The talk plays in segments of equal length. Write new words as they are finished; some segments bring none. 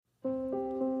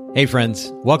Hey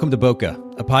friends, welcome to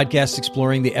Bokeh, a podcast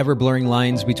exploring the ever-blurring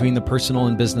lines between the personal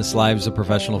and business lives of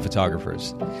professional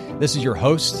photographers. This is your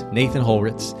host, Nathan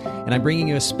Holritz, and I'm bringing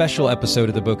you a special episode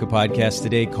of the Bokeh podcast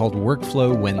today called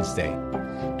Workflow Wednesday.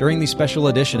 During these special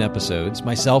edition episodes,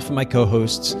 myself and my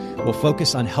co-hosts will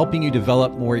focus on helping you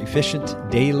develop more efficient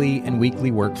daily and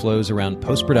weekly workflows around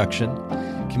post-production,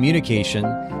 communication,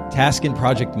 task and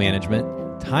project management,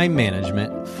 time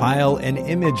management, file and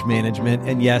image management,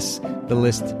 and yes, the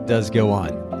list does go on.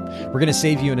 We're going to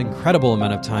save you an incredible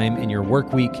amount of time in your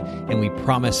work week, and we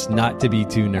promise not to be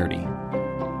too nerdy.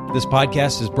 This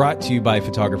podcast is brought to you by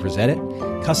Photographers Edit,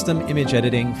 custom image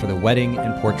editing for the wedding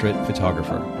and portrait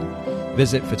photographer.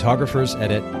 Visit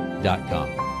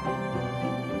photographersedit.com.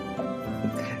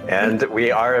 And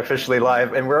we are officially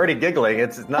live, and we're already giggling.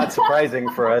 It's not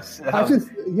surprising for us. It's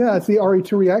the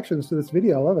RE2 reactions to this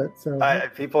video. I love it. So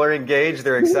people are engaged.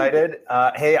 They're excited.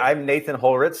 Hey, I'm Nathan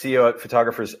Holritz, CEO at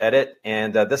Photographers Edit,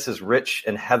 and this is Rich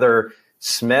and Heather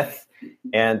Smith,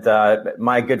 and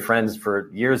my good friends for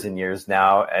years and years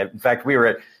now. In fact, we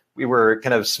were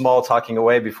kind of small talking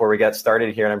away before we got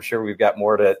started here, and I'm sure we've got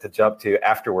more to jump to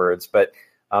afterwards. But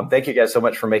thank you guys so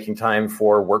much for making time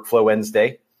for Workflow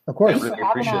Wednesday. Of course. I really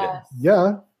appreciate it.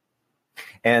 Yeah.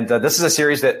 And this is a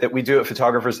series that we do at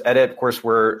Photographers Edit. Of course,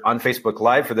 we're on Facebook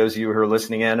Live for those of you who are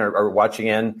listening in or watching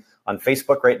in on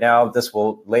Facebook right now. This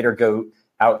will later go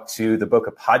out to the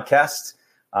Bokeh podcast,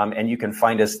 and you can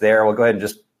find us there. We'll go ahead and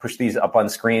just push these up on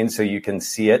screen so you can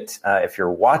see it if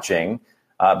you're watching.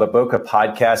 But Bokeh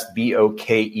Podcast,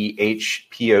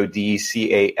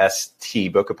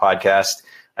 BOKEHPODCAST, Bokeh Podcast.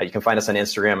 You can find us on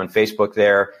Instagram and Facebook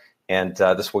there. And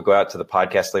this will go out to the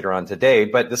podcast later on today.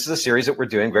 But this is a series that we're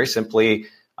doing very simply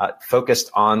focused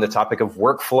on the topic of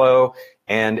workflow.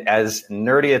 And as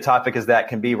nerdy a topic as that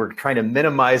can be, we're trying to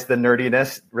minimize the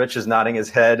nerdiness. Rich is nodding his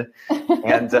head.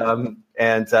 and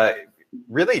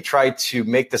really try to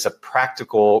make this a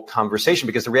practical conversation.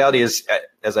 Because the reality is,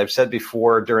 as I've said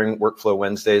before during Workflow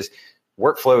Wednesdays,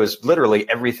 workflow is literally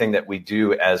everything that we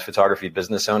do as photography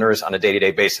business owners on a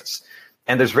day-to-day basis.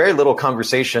 And there's very little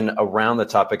conversation around the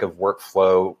topic of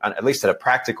workflow, at least at a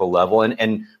practical level,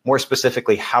 and more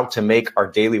specifically, how to make our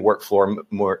daily workflow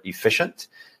more efficient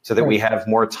so that we have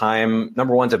more time,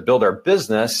 number one, to build our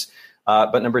business,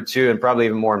 but number two, and probably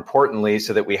even more importantly,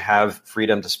 so that we have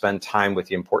freedom to spend time with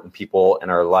the important people in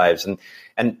our lives.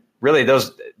 And really,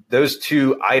 those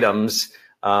two items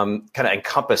kind of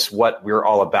encompass what we're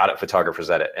all about at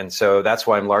Photographers Edit. And so that's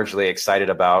why I'm largely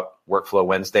excited about Workflow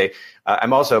Wednesday.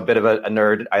 I'm also a bit of a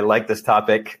nerd. I like this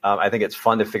topic. I think it's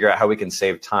fun to figure out how we can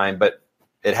save time, but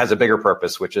it has a bigger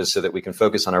purpose, which is so that we can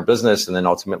focus on our business and then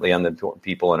ultimately on the important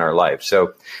people in our lives.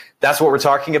 So that's what we're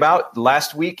talking about.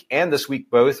 Last week and this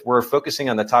week both, we're focusing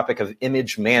on the topic of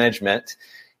image management.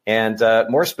 And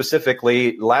more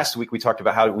specifically, last week we talked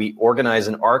about how we organize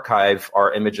and archive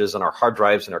our images on our hard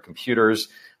drives and our computers,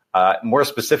 more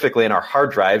specifically in our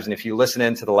hard drives. And if you listen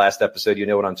into the last episode, you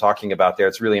know what I'm talking about there.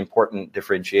 It's really important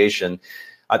differentiation.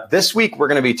 This week, we're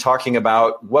going to be talking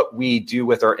about what we do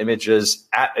with our images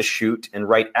at a shoot and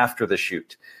right after the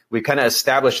shoot. We kind of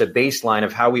established a baseline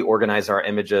of how we organize our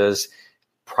images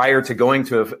prior to going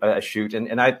to a shoot.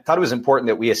 And I thought it was important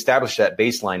that we establish that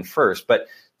baseline first. But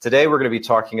today, we're going to be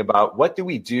talking about what do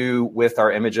we do with our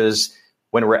images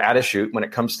when we're at a shoot, when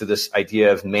it comes to this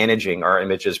idea of managing our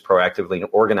images proactively and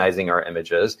organizing our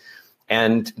images.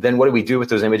 And then what do we do with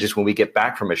those images when we get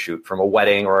back from a shoot, from a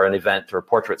wedding or an event or a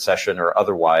portrait session or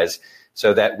otherwise,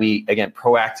 so that we, again,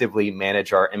 proactively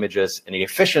manage our images in an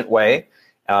efficient way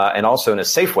and also in a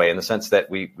safe way, in the sense that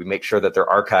we make sure that they're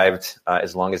archived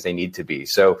as long as they need to be.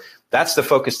 So that's the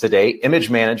focus today, image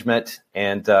management,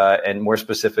 and more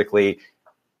specifically,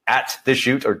 at the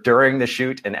shoot or during the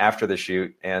shoot and after the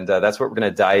shoot. And that's what we're going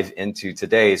to dive into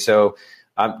today. So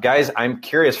guys, I'm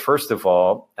curious, first of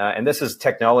all, and this is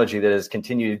technology that has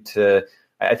continued to,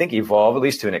 I think, evolve, at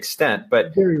least to an extent,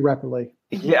 but very rapidly.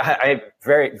 Yeah,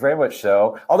 very, very much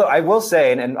so. Although I will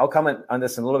say, and I'll comment on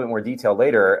this in a little bit more detail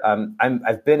later,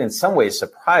 I've been in some ways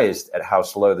surprised at how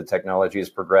slow the technology has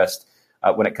progressed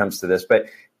when it comes to this. But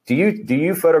do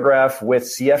you photograph with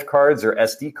CF cards or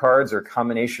SD cards or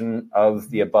combination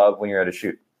of the above when you're at a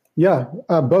shoot? Yeah,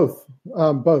 both.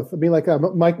 I mean, like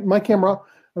my camera.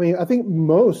 I mean, I think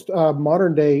most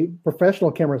modern day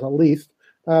professional cameras, at least,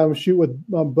 shoot with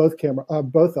both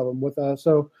of them. With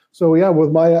so yeah,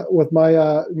 with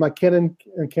my Canon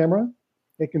camera,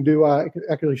 it can do. It can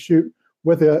actually shoot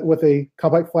with a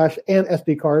compact flash and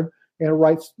SD card, and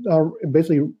writes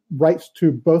basically writes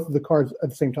to both of the cards at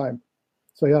the same time.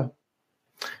 So yeah.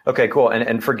 Okay, cool.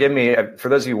 And forgive me, for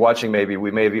those of you watching, maybe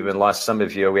we may have even lost some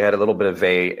of you. We had a little bit of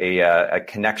a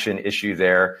connection issue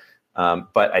there.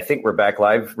 But I think we're back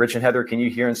live. Rich and Heather, can you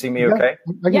hear and see me okay?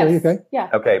 I can hear you okay. Yeah.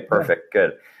 Okay, perfect.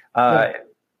 Good.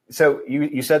 So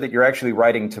you said that you're actually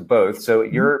writing to both. So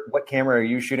what camera are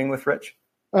you shooting with, Rich?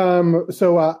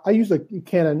 So I use a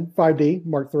Canon 5D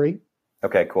Mark III.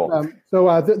 Okay, cool.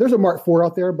 There's a Mark IV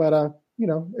out there, but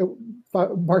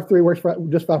Mark III works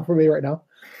just fine for me right now.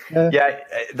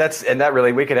 That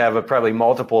really, we could have probably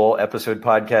multiple episode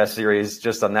podcast series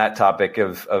just on that topic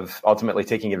of ultimately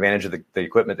taking advantage of the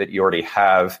equipment that you already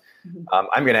have. Mm-hmm.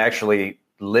 I'm going to actually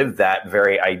live that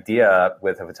very idea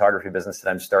with a photography business that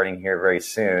I'm starting here very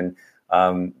soon.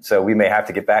 So we may have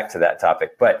to get back to that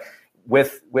topic, but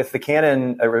with the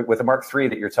Canon, with the Mark III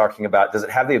that you're talking about, does it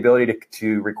have the ability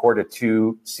to record to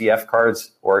 2 CF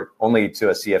cards or only to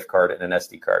a CF card and an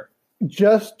SD card?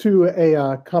 Just to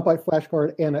a compact flash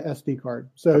card and an SD card.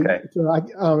 So, okay.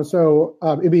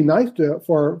 It'd be nice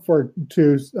for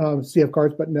 2 CF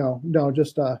cards, but no,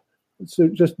 just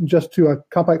to a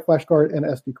compact flash card and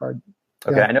SD card.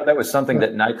 Okay, yeah. I know that was something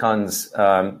that Nikon's,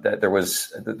 that there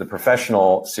was the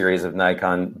professional series of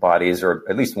Nikon bodies, or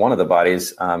at least one of the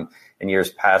bodies in years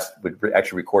past would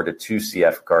actually record to 2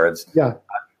 CF cards. Yeah.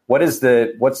 What's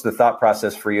the thought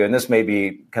process for you? And this may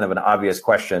be kind of an obvious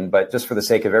question, but just for the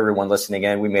sake of everyone listening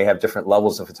in, we may have different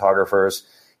levels of photographers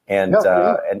and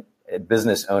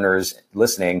business owners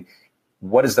listening.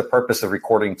 What is the purpose of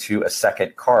recording to a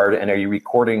second card? And are you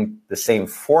recording the same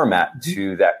format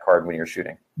to that card when you're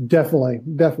shooting? Definitely.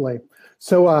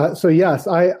 So yes,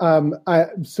 I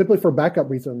simply for backup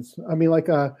reasons. I mean,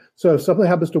 so if something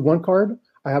happens to one card,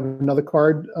 I have another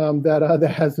card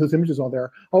that has those images on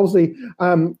there. Obviously,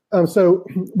 so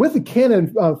with the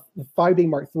Canon 5D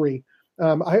Mark III,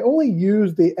 I only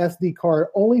use the SD card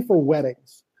only for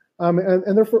weddings,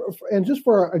 and just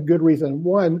for a good reason.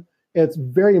 One, it's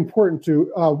very important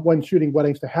to when shooting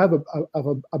weddings to have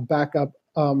a backup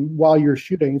while you're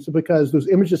shooting. So because those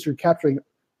images you're capturing,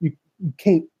 you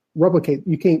can't replicate,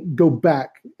 you can't go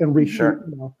back and reshoot.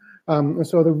 Sure.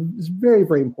 So it's very,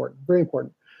 very important. Very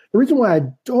important. The reason why I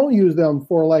don't use them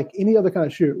for like any other kind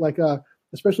of shoot,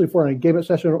 especially for an engagement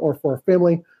session or for a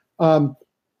family, the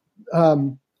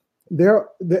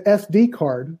SD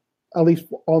card, at least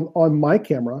on my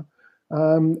camera,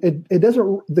 it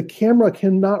doesn't. The camera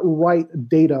cannot write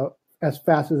data as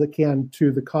fast as it can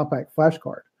to the compact flash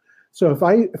card. So if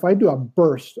I do a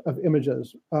burst of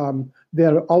images,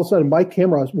 then all of a sudden my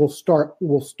camera will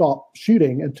stop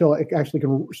shooting until it actually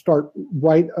can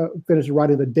finish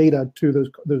writing the data to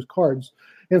those cards.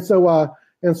 So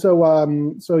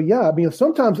yeah, I mean,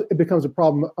 sometimes it becomes a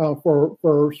problem for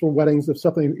weddings if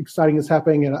something exciting is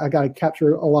happening and I got to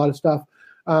capture a lot of stuff.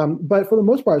 But for the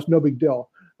most part, it's no big deal.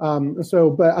 But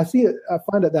I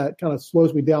find that kind of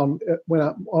slows me down when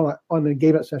I'm on an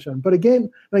engagement session. But again,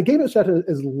 an engagement session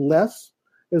is less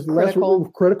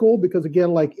critical because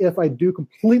again, like if I do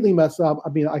completely mess up, I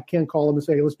mean, I can call them and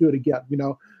say, hey, let's do it again,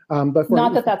 But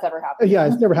not that that's ever happened. Yeah,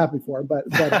 it's never happened before, but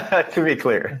to be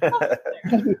clear,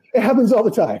 it happens all the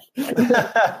time.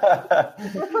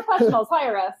 We're professionals,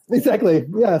 hire us. Exactly.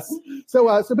 Yes.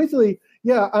 So basically.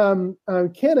 Yeah,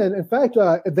 Canon. In fact,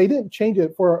 they didn't change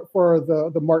it for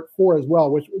the Mark IV as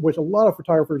well, which a lot of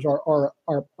photographers are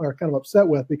kind of upset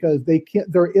with because they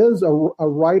can't. There is a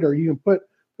writer you can put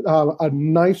a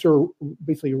nicer,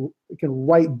 basically, it can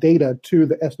write data to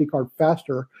the SD card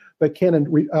faster, but Canon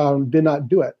did not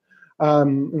do it.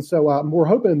 And so we're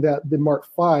hoping that the Mark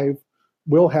V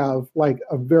will have like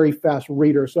a very fast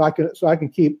reader, so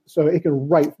it can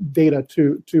write data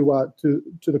to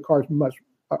the cards much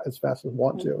as fast as I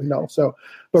want to.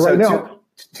 But right now,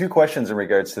 two questions in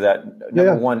regards to that.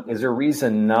 Number one, is there a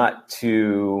reason not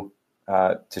to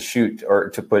shoot or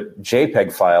to put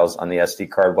JPEG files on the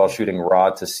SD card while shooting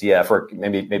RAW to CF, or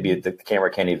maybe the camera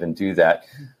can't even do that?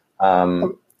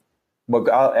 Well,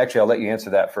 I'll let you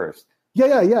answer that first.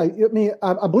 Yeah. I mean,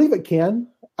 I believe it can.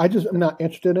 I'm not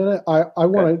interested in it.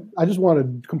 I just want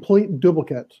a complete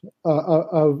duplicate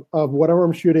of whatever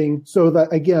I'm shooting, so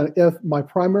that again, if my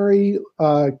primary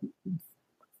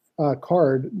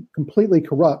card completely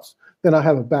corrupts, then I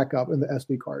have a backup in the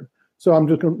SD card. So I'm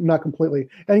just not completely.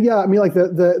 And yeah, I mean, like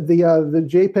the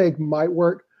JPEG might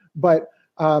work, but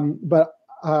and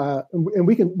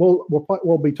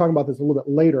we'll be talking about this a little bit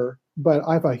later. But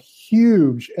I have a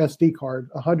huge SD card,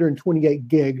 128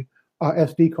 gig.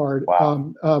 SD card,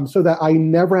 wow. So that I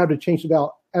never have to change it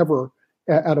out ever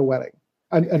at a wedding.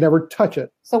 I never touch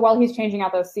it. So while he's changing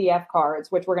out those CF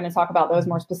cards, which we're going to talk about those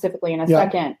more specifically in a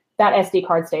second, that SD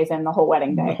card stays in the whole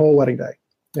wedding day. The whole wedding day.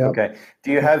 Yeah. Okay.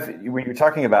 Do you have, when you're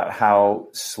talking about how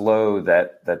slow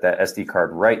that SD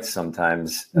card writes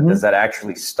sometimes, does that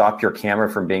actually stop your camera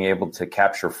from being able to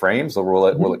capture frames, or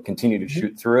will it continue to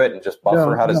shoot through it and just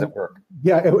buffer? How does it work?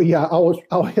 Yeah.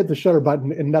 I'll hit the shutter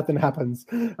button and nothing happens.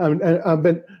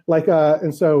 But like,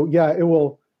 and so, yeah, it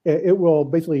will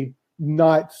basically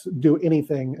not do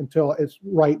anything until it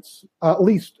writes. At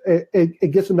least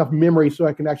it gets enough memory so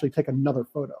I can actually take another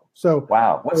photo. So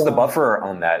wow, what's the buffer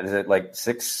on that? Is it like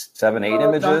 6, 7, 8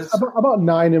 images? About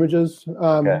 9 images.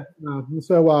 Okay. And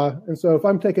so if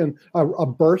I'm taking a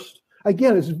burst,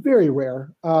 again, it's very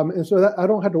rare. And so that I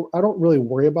don't really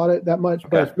worry about it that much.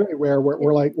 But it's very rare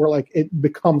where like it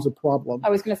becomes a problem. I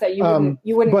was going to say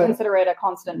you wouldn't consider it a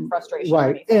constant frustration,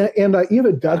 right? And if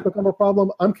it does become a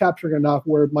problem, I'm capturing enough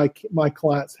where my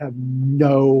clients have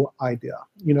no idea.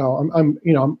 I'm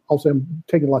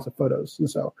taking lots of photos, and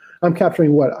so I'm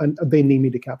capturing what they need me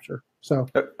to capture. So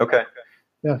okay.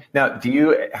 Yeah. Now,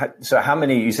 how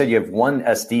many? You said you have one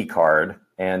SD card,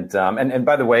 and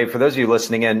by the way, for those of you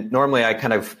listening in, normally I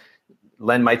kind of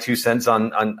lend my 2 cents on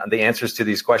the answers to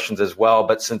these questions as well.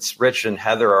 But since Rich and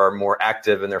Heather are more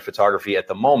active in their photography at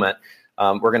the moment,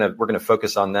 we're gonna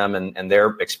focus on them and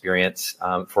their experience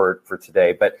for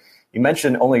today. But you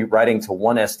mentioned only writing to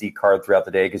one SD card throughout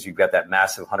the day because you've got that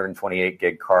massive 128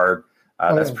 gig card.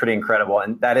 That's pretty incredible,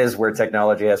 and that is where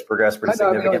technology has progressed pretty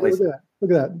significantly.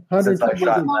 Look at that. 128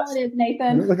 how small it is,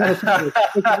 Nathan. Look at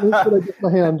my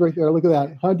hand right there. Look at that.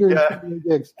 128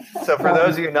 gigs. So for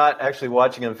those of you not actually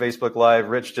watching on Facebook Live,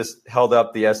 Rich just held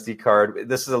up the SD card.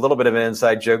 This is a little bit of an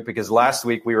inside joke because last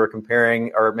week we were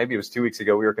comparing, or maybe it was 2 weeks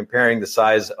ago, we were comparing the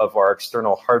size of our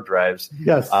external hard drives.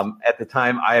 Yes. At the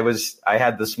time, I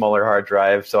had the smaller hard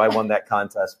drive, so I won that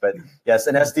contest. But yes,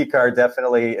 an SD card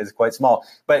definitely is quite small.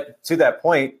 But to that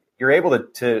point, you're able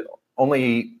to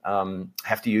only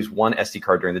have to use one SD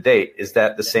card during the day. Is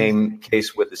that the same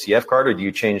case with the CF card, or do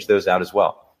you change those out as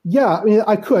well? Yeah, I mean,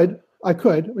 I could. I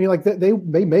mean, like they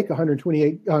make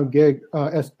 128 gig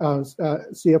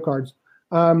CF cards,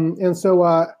 and so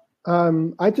I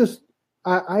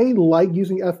like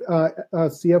using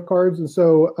CF cards, and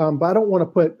so but I don't want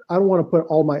to put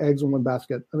all my eggs in one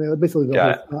basket. I mean, basically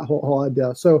the whole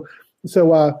idea. So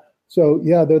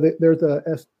yeah, there's a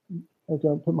S.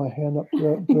 I'll put my hand up.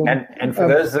 And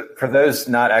for those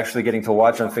not actually getting to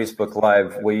watch on Facebook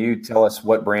Live, will you tell us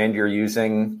what brand you're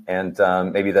using and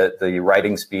maybe the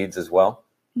writing speeds as well?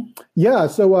 Yeah.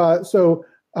 So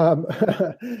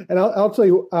and I'll tell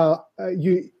you,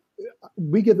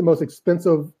 we get the most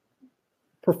expensive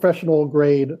professional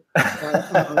grade,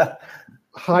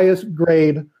 highest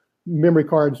grade memory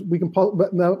cards we can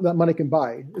that money can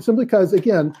buy. Simply because,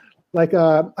 again, like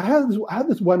I had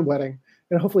this one wedding.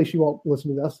 And hopefully she won't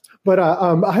listen to this. But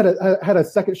I had a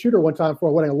second shooter one time for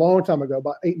a wedding a long time ago,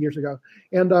 about 8 years ago,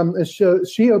 and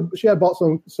she had bought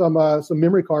some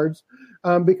memory cards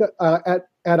because at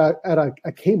a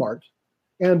Kmart,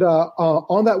 and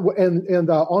on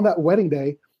that wedding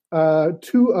day,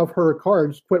 2 of her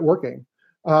cards quit working,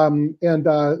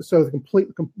 so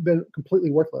been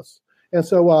completely worthless. And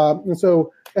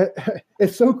so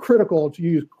it's so critical to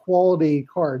use quality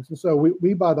cards, and so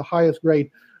we buy the highest grade.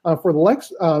 For the Lex,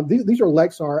 these are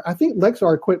Lexar. I think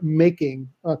Lexar quit making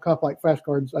compact flash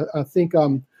cards. I think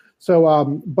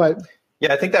but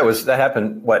yeah, I think that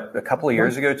happened a couple of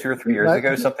years ago, 2 or 3 years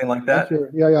ago, something like that.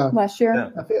 Last year. Yeah.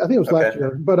 I think it was last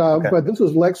year. But this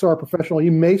is Lexar Professional.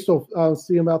 You may still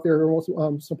see them out there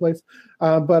someplace.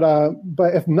 But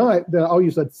if not, then I'll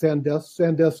use a SanDisk.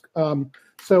 The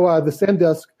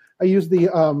SanDisk, I use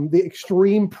the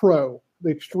Extreme Pro. The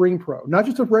Extreme Pro, not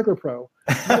just a regular Pro.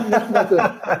 I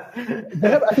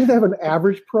think they have an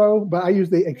average Pro, but I use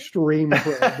the Extreme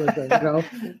Pro.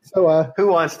 So who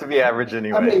wants to be average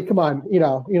anyway? I mean, come on,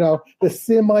 the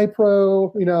Semi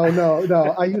Pro.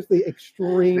 No. I use the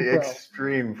Extreme Pro.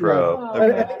 Extreme Pro. Yeah.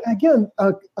 Okay. And again,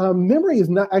 memory is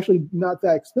not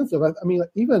that expensive. I mean,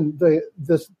 even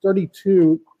this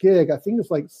 32 gig, I think it's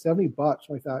like $70,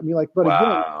 like that. I mean, but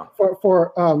wow. Again,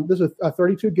 for this is a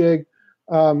 32 gig.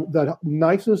 The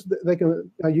nicest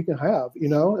you can have,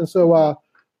 and so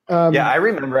yeah, I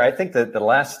remember. I think that the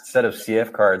last set of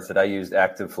CF cards that I used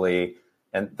actively,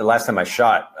 and the last time I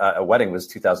shot a wedding was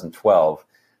 2012.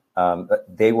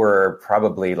 They were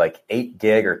probably like 8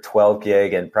 gig or 12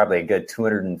 gig, and probably a good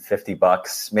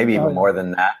 $250, maybe even more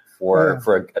than that for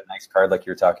a nice card like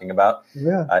you're talking about.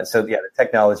 Yeah. So yeah, the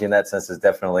technology in that sense has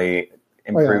definitely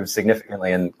improved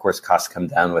significantly, and of course costs come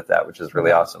down with that, which is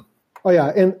really awesome. Oh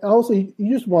yeah, and also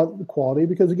you just want the quality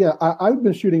because again, I've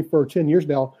been shooting for 10 years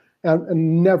now,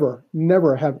 and never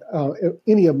have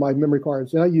any of my memory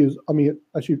cards. And I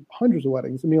shoot hundreds of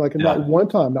weddings. Like not one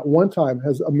time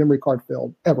has a memory card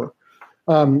failed ever.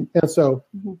 And so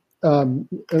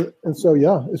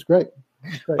yeah, it's great.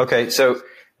 Okay, so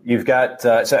you've got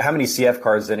so how many CF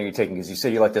cards then are you taking? Because you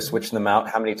said you like to switch them out.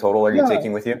 How many total are you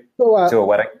taking with you to a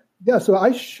wedding? Yeah, so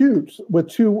I shoot with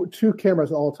two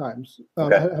cameras at all times.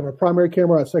 I have a primary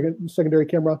camera, a secondary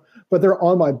camera, but they're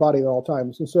on my body at all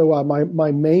times. And so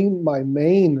my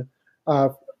main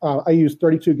I use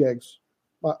 32 gigs.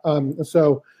 And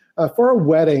so for a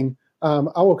wedding,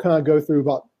 I will kind of go through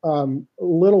about a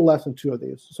little less than 2 of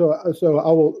these. So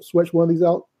I will switch one of these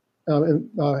out and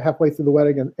halfway through the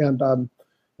wedding, and then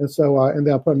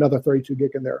I'll put another 32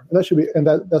 gig in there. And that should be, and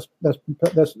that's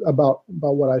about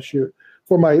what I shoot.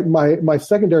 For my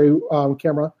secondary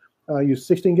camera, I use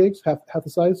 16 gigs, half the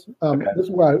size. This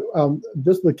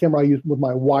is the camera I use with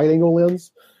my wide angle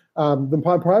lens.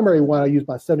 The primary one I use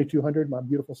my 7200, my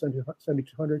beautiful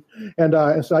 7200, and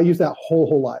so I use that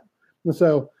whole lot. And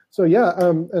so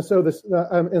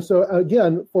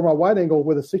again, for my wide angle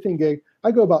with a 16 gig,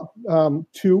 I go about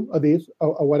 2 of these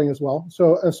a wedding as well.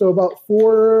 So about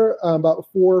four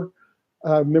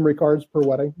memory cards per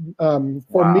wedding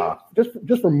for me,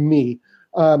 just for me.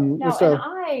 Our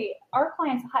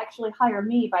clients actually hire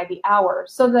me by the hour.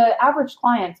 So the average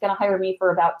client's going to hire me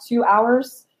for about 2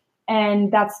 hours.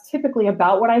 And that's typically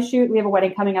about what I shoot. We have a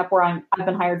wedding coming up where I've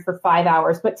been hired for 5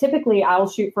 hours, but typically I'll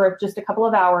shoot for just a couple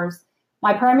of hours.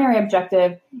 My primary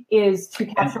objective is to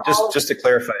capture just to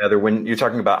clarify, Heather, when you're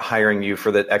talking about hiring you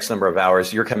for the X number of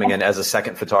hours, you're coming in as a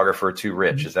second photographer to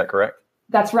Rich. Is that correct?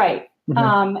 That's right.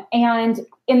 Mm-hmm. And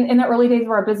in the early days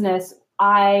of our business,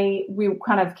 we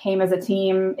kind of came as a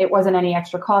team. It wasn't any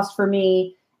extra cost for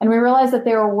me. And we realized that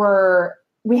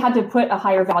we had to put a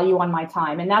higher value on my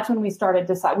time. And that's when we started to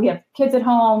decide. We have kids at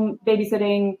home,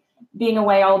 babysitting, being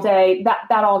away all day.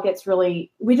 That all gets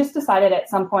we just decided at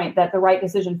some point that the right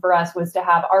decision for us was to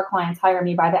have our clients hire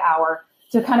me by the hour,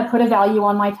 to kind of put a value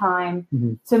on my time,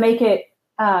 to make it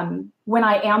when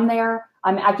I am there,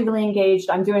 I'm actively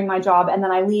engaged, I'm doing my job, and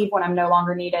then I leave when I'm no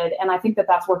longer needed. And I think that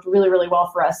that's worked really, really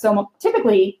well for us. So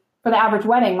typically for the average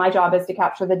wedding, my job is to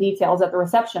capture the details at the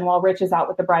reception while Rich is out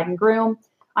with the bride and groom.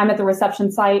 I'm at the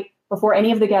reception site before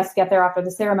any of the guests get there after the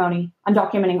ceremony. I'm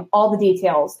documenting all the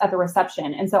details at the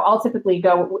reception. And so I'll typically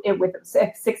go with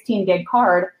a 16 gig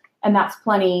card, and that's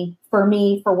plenty for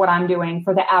me for what I'm doing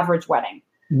for the average wedding.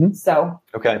 Mm-hmm. So.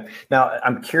 Okay. Now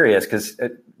I'm curious because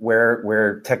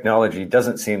where technology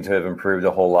doesn't seem to have improved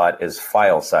a whole lot is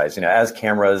file size. As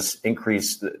cameras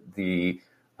increase the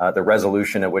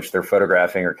resolution at which they're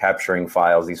photographing or capturing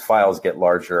files, these files get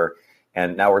larger.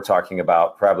 And now we're talking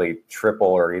about probably triple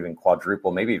or even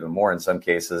quadruple, maybe even more in some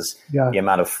cases, the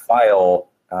amount of file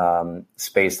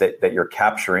space that you're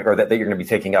capturing or that you're going to be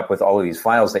taking up with all of these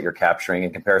files that you're capturing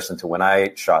in comparison to when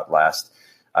I shot last,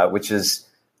 which is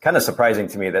kind of surprising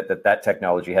to me that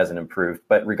technology hasn't improved.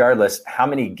 But regardless, how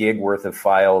many gig worth of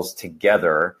files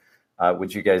together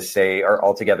would you guys say, or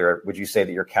altogether, would you say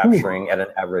that you're capturing at an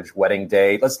average wedding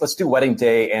day? Let's do wedding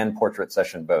day and portrait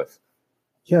session both.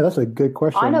 Yeah, that's a good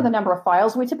question. I know the number of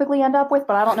files we typically end up with,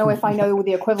 but I don't know if I know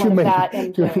the equivalent of that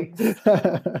in gigs.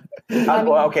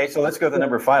 Okay, so let's go with the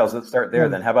number of files. Let's start there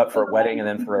then. How about for a wedding and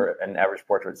then for an average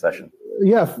portrait session?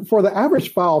 Yeah, for the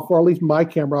average file, for at least my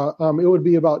camera, it would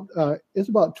be about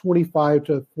 25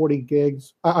 to 40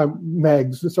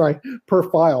 megs, per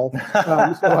file.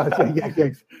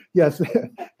 Gigs. Yes,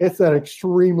 it's an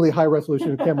extremely high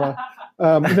resolution camera.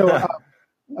 I'm getting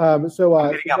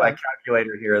out my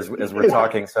calculator here as we're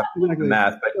talking some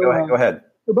math, but go ahead.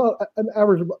 About an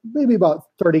average, maybe about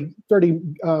 30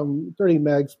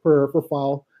 megs per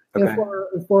file. Okay. And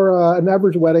for an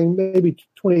average wedding, maybe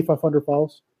 2,500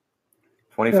 files.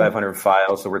 2,500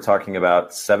 files. So we're talking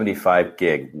about 75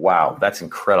 gig. Wow, that's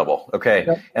incredible. Okay.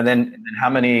 Yep. And then how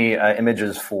many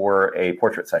images for a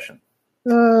portrait session?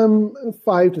 5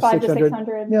 to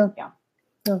 600. Yeah.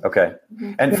 Okay.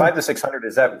 Mm-hmm. And 5 to 600,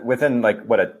 is that within a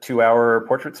 2-hour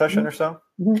portrait session or so?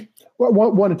 Mm-hmm.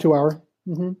 Well, 1 to 2 hour.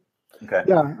 Mm-hmm. Okay.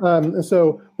 Yeah.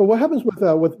 But what happens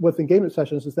with engagement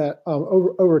sessions is that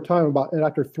over time,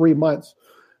 after 3 months,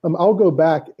 I'll go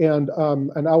back and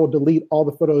I will delete all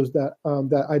the photos that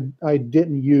I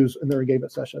didn't use in their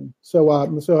engagement session. So I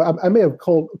may have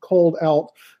culled out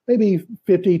maybe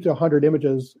 50 to 100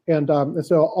 images, and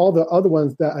so all the other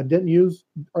ones that I didn't use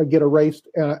get erased,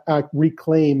 and I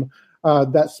reclaim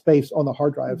that space on the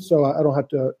hard drive. So I don't have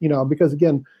to, because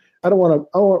again, I don't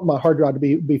want my hard drive to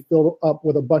be filled up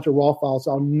with a bunch of raw files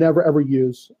I'll never ever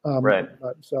use. Right.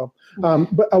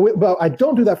 But I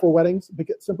don't do that for weddings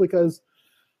simply because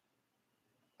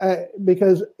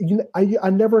because I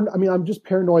never. I mean, I'm just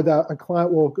paranoid that a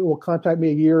client will contact me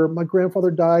a year. My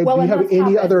grandfather died. Well, do you have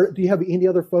any happened. Do you have any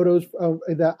other photos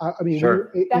that? I mean,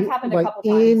 sure. That's happened like a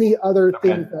couple times. any other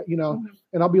Okay. things that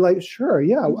and I'll be like, sure,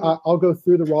 yeah, I'll go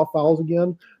through the raw files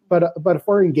again. But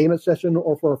for an engagement session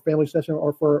or for a family session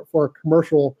or for a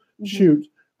commercial shoot,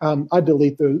 I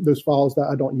delete those files that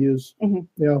I don't use.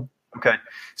 Okay.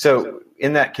 So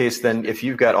in that case, then, if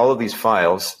you've got all of these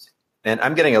files, and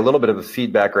I'm getting a little bit of a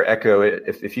feedback or echo,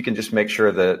 if you can just make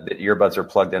sure that the earbuds are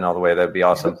plugged in all the way, that'd be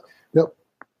awesome. Yep.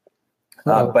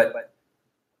 But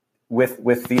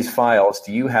with these files,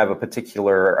 do you have a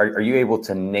particular, are you able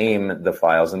to name the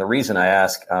files? And the reason I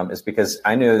ask is because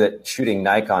I know that shooting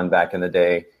Nikon back in the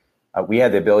day, we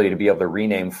had the ability to be able to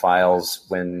rename files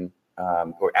when,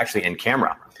 or actually in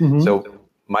camera. So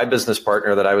my business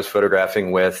partner that I was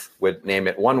photographing with would name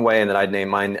it one way, and then I'd name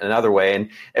mine another way. And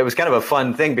it was kind of a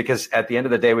fun thing because at the end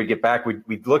of the day, we'd get back,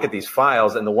 we'd look at these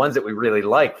files, and the ones that we really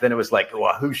liked, then it was like,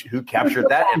 well, who captured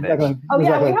that image? Exactly. Oh,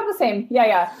 yeah, we have the same.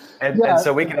 Yeah. And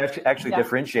so we can actually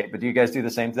differentiate. But do you guys do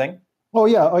the same thing? Oh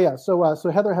yeah.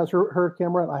 So Heather has her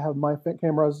camera, and I have my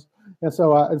cameras, and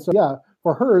so yeah,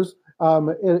 for hers, in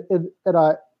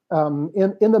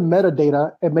the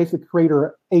metadata, it makes the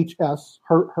creator HS,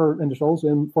 her initials,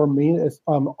 and for me it's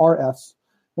RS.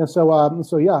 And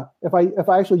so yeah, if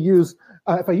I actually use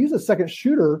if I use a second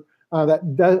shooter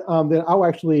then I'll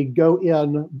actually go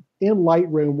in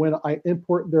Lightroom when I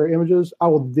import their images. I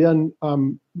will then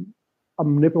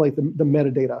manipulate the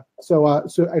metadata. So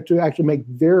to actually make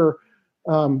their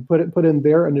put in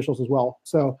their initials as well.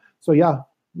 So yeah.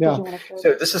 Yeah.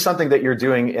 So this is something that you're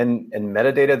doing in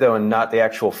metadata, though, and not the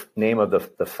actual name of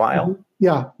the file.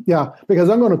 Yeah, because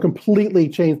I'm going to completely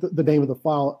change the name of the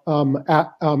file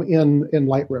in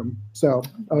Lightroom. So.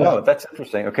 That's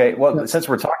interesting. Okay. Well, since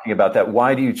we're talking about that,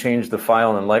 why do you change the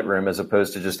file in Lightroom as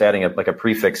opposed to just adding a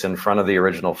prefix in front of the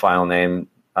original file name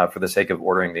for the sake of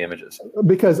ordering the images?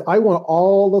 Because I want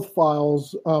all the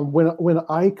files when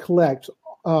I collect.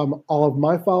 All of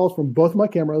my files from both my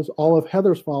cameras, all of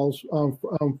Heather's files,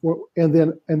 and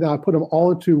then I put them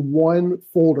all into one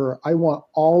folder. I want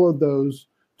all of those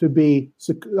to be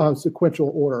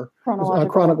sequential order,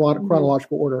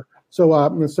 chronological order. So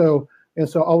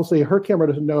obviously her camera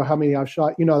doesn't know how many I've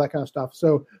shot, that kind of stuff.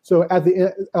 So at the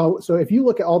end, so if you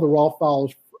look at all the raw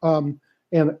files,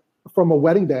 and from a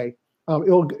wedding day,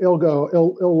 it'll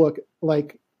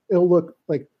look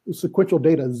like sequential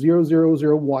data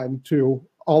 0001 to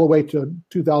all the way to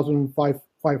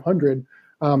 2500,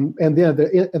 and then at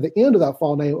the end of that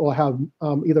file name, it will have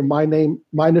either my name,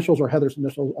 my initials, or Heather's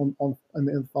initials on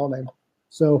the file name.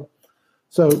 So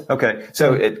okay.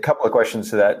 So a couple of questions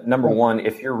to that. Number one,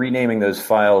 if you're renaming those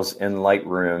files in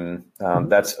Lightroom,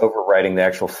 that's overwriting the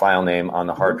actual file name on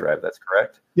the hard drive. That's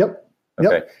correct? Yep.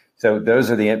 Okay. So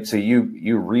those are so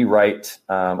you rewrite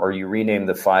or you rename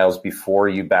the files before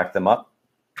you back them up.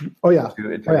 Oh yeah,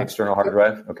 to an external hard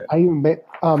drive. Okay. I even made,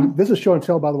 this is show and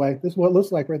tell, by the way. This is what it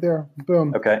looks like right there.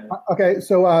 Boom. Okay. Okay.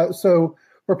 So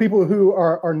for people who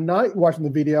are not watching the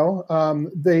video,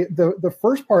 the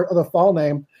first part of the file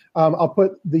name, I'll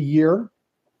put the year,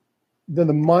 then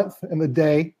the month and the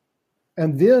day,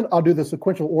 and then I'll do the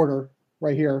sequential order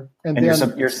right here. And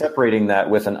then you're separating that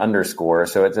with an underscore.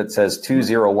 So it says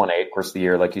 2018, of course, the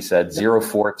year, like you said,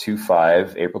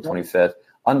 0425, April 25th,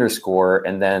 underscore,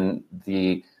 and then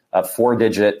the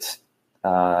 4-digit,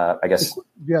 I guess.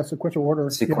 Yeah, sequential order.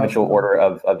 Sequential order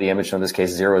of the image. So in this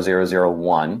case,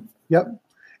 0001. Yep.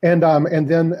 And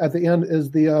then at the end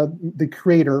is the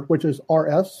creator, which is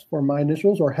RS for my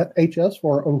initials, or HS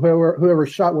for whoever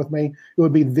shot with me. It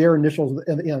would be their initials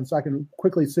at the end, so I can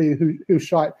quickly see who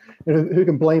shot and who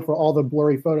can blame for all the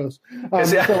blurry photos.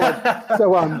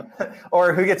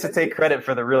 Or who gets to take credit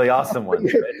for the really awesome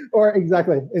ones. Right? Or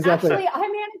exactly. Actually, I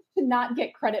managed to not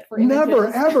get credit for images. Never,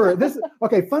 ever. This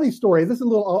okay. Funny story. This is a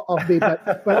little offbeat,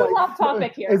 but off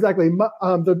topic here. Exactly.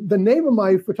 The name of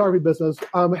my photography business.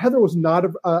 Heather was not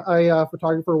a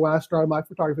photographer when I started my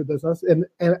photography business, and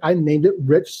I named it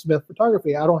Rich Smith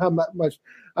Photography. I don't have that much.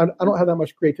 I don't have that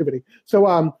much creativity. So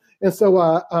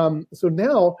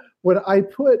now when I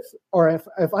put, or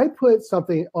if I put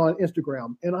something on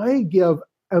Instagram and I give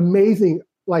amazing,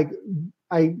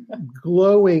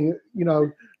 glowing,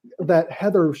 that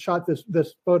Heather shot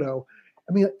this photo,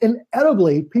 I mean,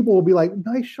 inevitably, people will be like,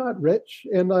 "Nice shot, Rich,"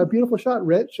 and "Beautiful shot,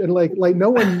 Rich," and like no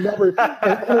one never.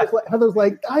 And Heather's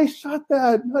like, "I shot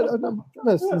that." Oh,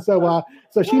 goodness. And so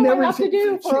she never have to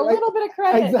do for a little bit of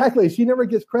credit. Exactly, she never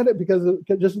gets credit because of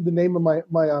just the name of my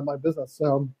business.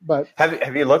 So, but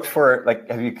have you looked for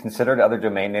have you considered other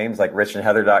domain names like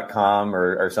richandheather.com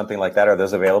or something like that? Are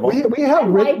those available? We have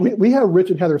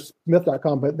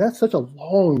richandheathersmith.com, but that's such a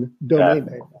long domain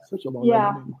name. Such a long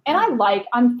name. And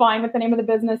I'm fine with the name of the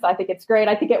business. I think it's great.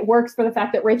 I think it works for the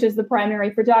fact that Rich is the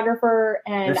primary photographer.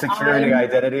 And your security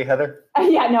identity, Heather?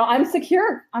 I'm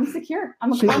secure. I'm a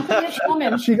confident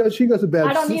woman. She goes to bed.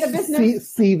 I don't need a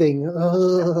business. Seething.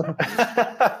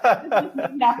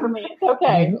 Not for me. It's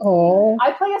okay. Oh.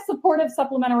 I play a supportive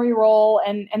supplementary role,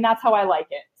 and that's how I like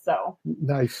it. So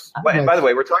nice. And by the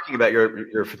way, we're talking about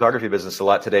your photography business a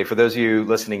lot today. For those of you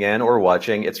listening in or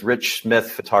watching, it's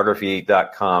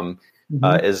richsmithphotography.com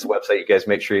is the website. You guys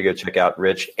make sure you go check out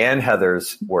Rich and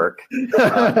Heather's work.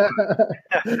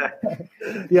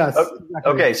 Yes.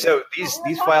 Okay, so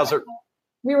these files are.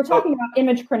 We were talking about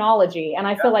image chronology, and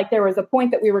I feel like there was a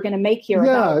point that we were going to make here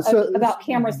about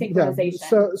camera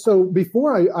synchronization. Yeah. So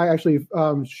before I actually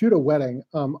shoot a wedding,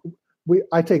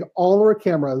 I take all of our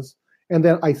cameras, and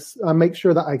then I make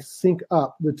sure that I sync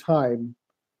up the time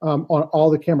on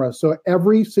all the cameras. So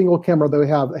every single camera that we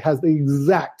have has the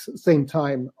exact same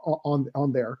time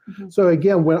on there. Mm-hmm. So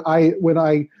again, when I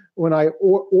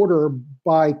order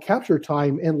by capture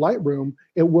time in Lightroom,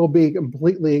 it will be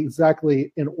completely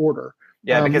exactly in order.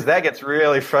 Yeah, because that gets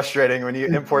really frustrating when you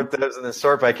import those and then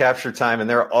sort by capture time, and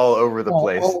they're all over the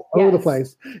place. All over the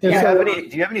place. Do you have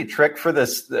any trick for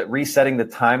this resetting the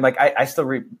time? Like I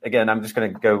still again, I'm just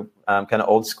going to go kind of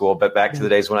old school, but back to the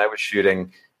days when I was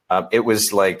shooting, it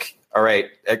was like, all right,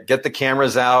 get the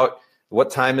cameras out. What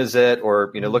time is it?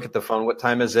 Or look at the phone. What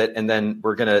time is it? And then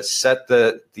we're going to set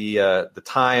the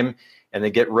time, and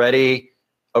then get ready.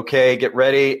 Okay, get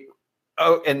ready.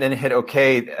 Oh, and then hit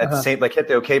OK at the same, hit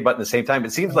the OK button at the same time.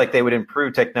 It seems like they would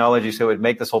improve technology so it would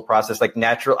make this whole process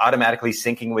automatically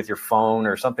syncing with your phone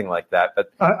or something like that.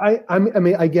 But I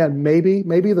mean, again, maybe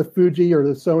the Fuji or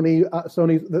the Sony,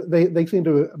 they seem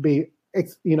to be,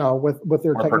 with their more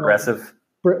technology progressive,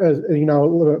 a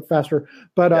little bit faster.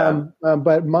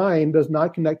 But mine does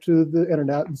not connect to the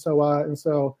internet, and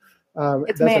so.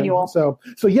 It's manual. So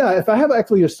yeah, if I have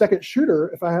actually a second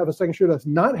shooter, that's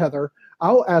not Heather,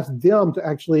 I'll ask them to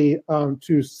actually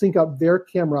to sync up their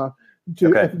camera.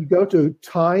 If you go to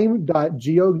time.gov,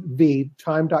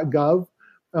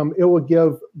 it will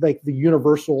give the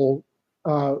universal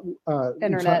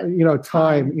internet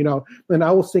time, and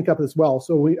I will sync up as well.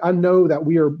 So I know that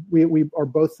we are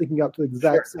both syncing up to the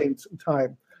exact same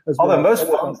time. Although most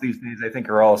phones these days, I think,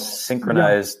 are all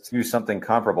synchronized to something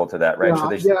comparable to that, right?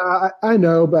 I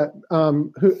know, but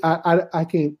I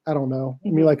can't. I don't know. I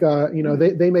mean,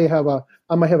 they may have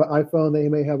I might have an iPhone. They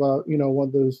may have one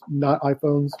of those not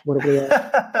iPhones, whatever they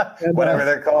are, and, whatever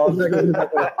they're called.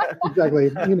 Exactly.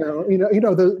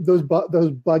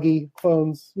 Those buggy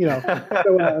phones.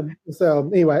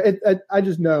 So anyway, I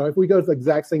just know if we go to the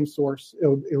exact same source, it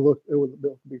would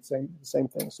be the same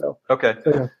thing. So okay.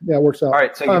 So, yeah, it works out. All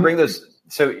right. So you bring those.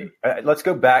 So let's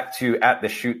go back to at the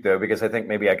shoot, though, because I think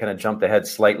maybe I kind of jumped ahead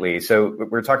slightly. So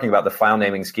we're talking about the file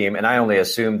naming scheme, and I only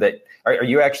assume that are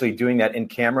you actually doing that in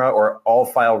camera, or all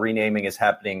file renaming is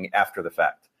happening after the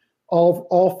fact?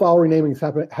 All file renaming is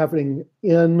happening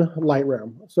in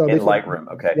Lightroom. So in Lightroom,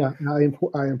 okay. Yeah,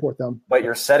 I import them. But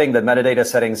you're setting the metadata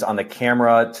settings on the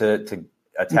camera to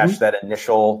attach that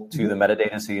initial to the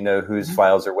metadata, so you know whose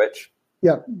files are which.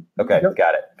 Yeah. Okay. Yep.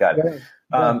 Got it.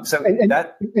 Yeah.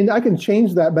 And I can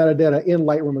change that metadata in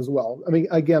Lightroom as well. I mean,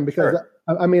 again, because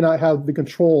I may not have the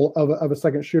control of a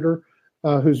second shooter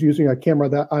who's using a camera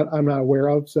that I'm not aware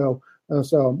of.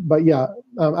 But yeah,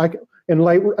 in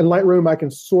Lightroom, I can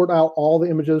sort out all the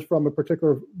images from a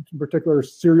particular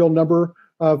serial number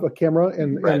of a camera,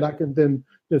 and I can then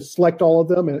just select all of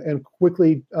them and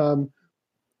quickly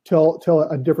tell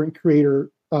a different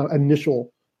creator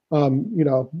initial.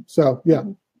 So yeah.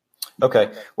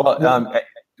 Okay. Well,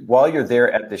 while you're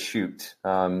there at the shoot,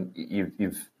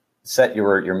 you've set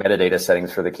your metadata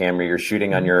settings for the camera. You're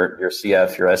shooting on your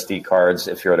CF, your SD cards,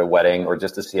 if you're at a wedding, or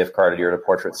just a CF card if you're at a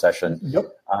portrait session. Yep.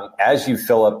 As you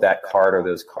fill up that card or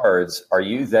those cards, are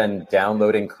you then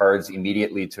downloading cards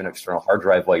immediately to an external hard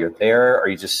drive while you're there? Are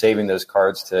you just saving those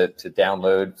cards to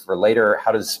download for later?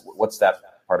 What's that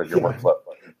part of your workflow?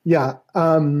 Yeah.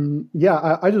 I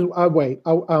wait.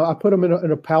 I put them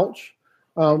in a pouch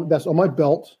that's on my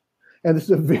belt. And this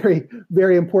is a very,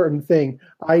 very important thing.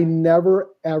 I never,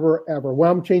 ever, ever,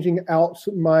 when I'm changing out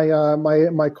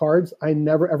my cards, I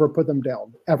never, ever put them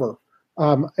down, ever.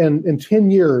 And in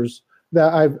 10 years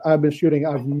that I've been shooting,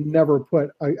 I've never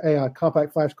put a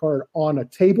compact flash card on a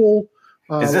table.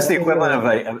 Is this the equivalent of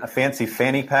a fancy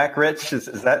fanny pack, Rich? Is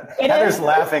that Heather's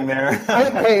laughing there?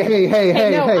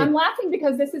 Hey! I'm laughing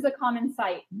because this is a common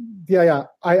sight. Yeah.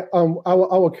 I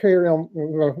will carry on.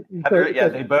 Heather,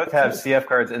 they both have CF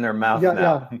cards in their mouth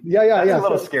now. Yeah. That's a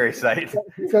little scary sight.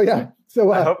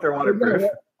 So I hope they're waterproof.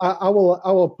 I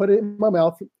will put it in my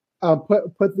mouth.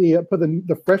 Put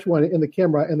the fresh one in the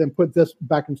camera and then put this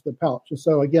back into the pouch. And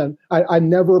so again, I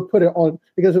never put it on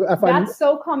because that's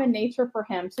so common nature for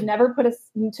him to never put a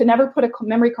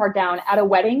memory card down at a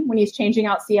wedding when he's changing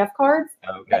out CF cards.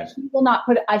 Okay. Oh,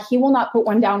 He will not put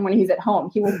one down when he's at home.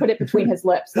 He will put it between his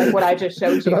lips, like what I just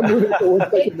showed you.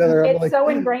 It's so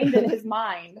ingrained in his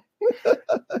mind.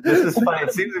 This is funny.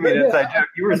 It seems to be an inside joke.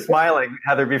 You were smiling,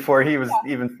 Heather, before he was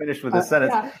even finished with his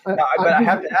sentence. But I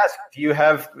have to ask: do you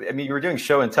have? I mean, you were doing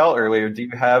show and tell earlier. Do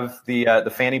you have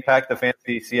the fanny pack, the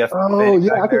fancy CF? Oh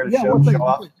yeah, show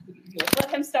off?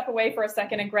 Let him step away for a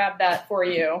second and grab that for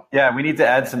you. Yeah, we need to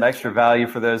add some extra value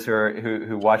for those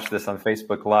who watch this on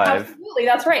Facebook Live. Absolutely,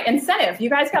 that's right. Incentive. You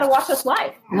guys got to watch us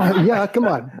live. Yeah, come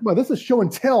on. This is show and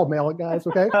tell, guys.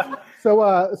 Okay. So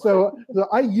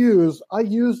I use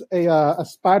a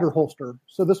spider holster.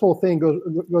 So this whole thing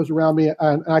goes around me,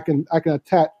 and I can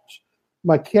attach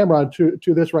my camera to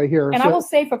this right here. And I will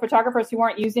say, for photographers who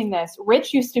aren't using this,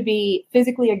 Rich used to be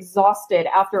physically exhausted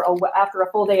after a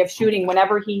full day of shooting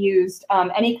whenever he used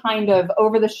any kind of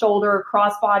over-the-shoulder,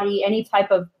 crossbody, any type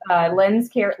of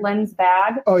lens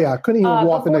bag. Oh yeah, couldn't even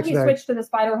walk the next day. Before he switched to the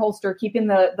spider holster, keeping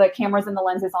the cameras and the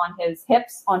lenses on his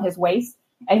hips, on his waist.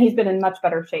 And he's been in much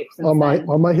better shape since on my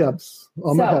hips.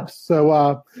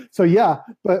 So yeah,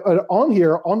 but on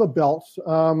here on the belts,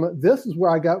 this is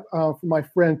where I got from my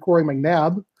friend Corey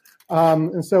McNabb,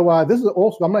 and so this is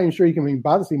also, I'm not even sure you can even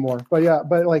buy this anymore, but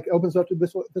like opens up to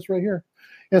this right here,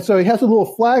 and so it has a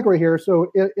little flag right here.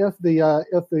 So if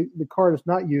the card is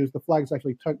not used, the flag is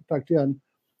actually tucked in,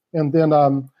 and then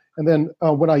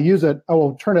when I use it, I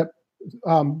will turn it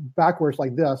backwards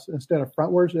like this instead of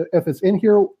frontwards. If it's in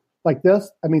here like this,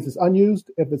 that means it's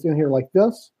unused. If it's in here like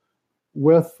this,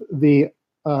 with the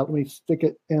let me stick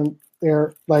it in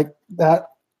there like that.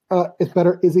 It's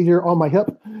better. It's easier on my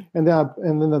hip, and then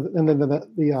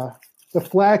the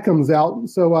flag comes out.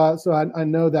 So I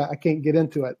know that I can't get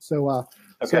into it. So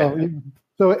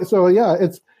yeah,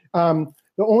 it's the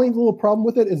only little problem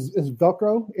with it is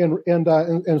Velcro, and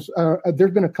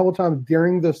there's been a couple times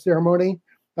during the ceremony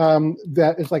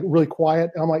that is like really quiet.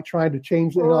 I'm like trying to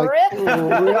change it. I'm like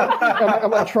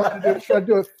trying to do it. Should I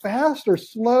do it fast or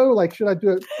slow? Like, should I do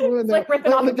it? It's like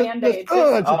ripping off a Band-Aid.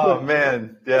 Oh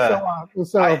man, yeah.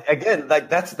 So again, like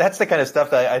that's the kind of stuff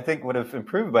that I think would have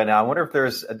improved by now. I wonder if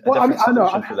there's a different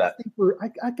solution for that.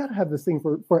 I gotta have this thing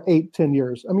for 8-10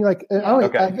 years. I mean, like I don't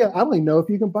even know if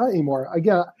you can buy it anymore.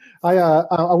 Again,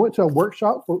 I went to a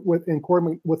workshop with Corey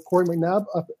McNabb.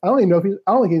 I don't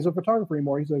think he's a photographer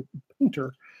anymore. He's a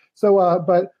painter. So,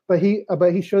 but he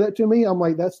showed that to me. I'm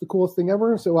like, that's the coolest thing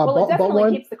ever. So I bought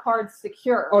one. Keeps the cards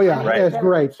secure. Oh yeah, it's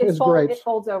great. It's great. It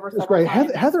folds over. It's great.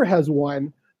 Heather has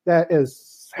one that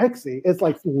is sexy. It's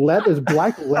like it's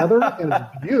black leather and it's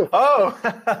beautiful.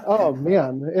 Oh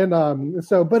man, and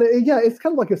so, but it's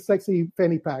kind of like a sexy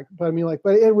fanny pack. But I mean,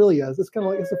 but it really is. It's kind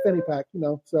of like it's a fanny pack,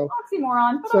 So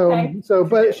oxymoron. But okay.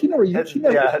 But she never. Yeah,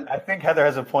 I think Heather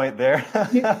has a point there.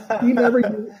 you never.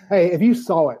 Hey, if you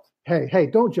saw it. Hey,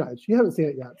 don't judge. You haven't seen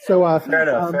it yet. So fair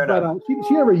enough. But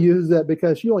she never uses it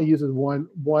because she only uses one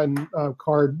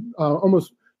card.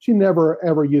 Almost, she never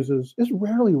ever uses. It's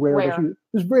rarely rare.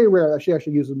 It's very rare that she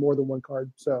actually uses more than one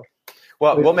card. So,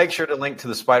 well, we'll make sure to link to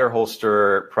the Spider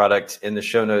Holster product in the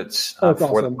show notes for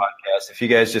the podcast. If you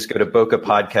guys just go to Bokeh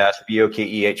Podcast,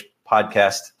 BOKEH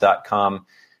podcast.com,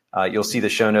 you'll see the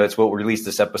show notes. We'll release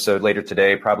this episode later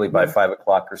today, probably by 5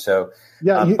 o'clock or so.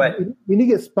 Yeah, we need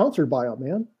to get sponsored by it,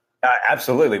 man.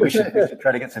 Absolutely. We should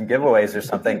try to get some giveaways or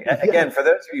something. Again, for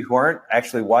those of you who aren't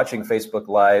actually watching Facebook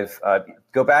Live,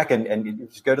 go back and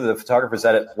just go to the Photographers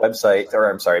Edit website,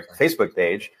 Facebook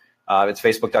page. It's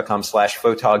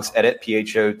facebook.com/photogsedit,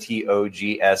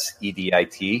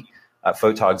 PHOTOGSEDIT,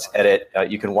 Photogs Edit.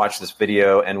 You can watch this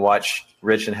video and watch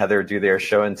Rich and Heather do their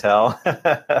show and tell.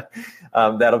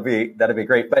 That'll be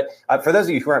great. But for those of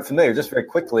you who aren't familiar, just very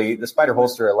quickly, the Spider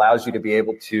Holster allows you to be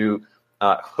able to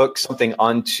hook something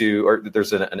onto, or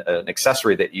there's an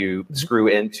accessory that you screw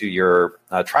into your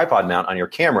tripod mount on your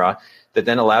camera that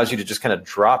then allows you to just kind of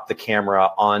drop the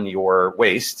camera on your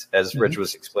waist, as Rich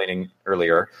was explaining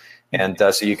earlier. And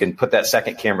so you can put that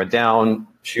second camera down,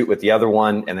 shoot with the other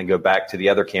one, and then go back to the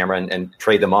other camera and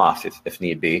trade them off if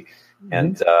need be.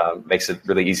 And makes it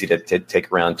really easy to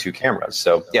take around two cameras.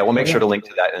 So yeah, we'll make sure to link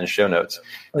to that in the show notes.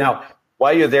 Now,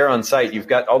 while you're there on site, you've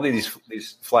got all these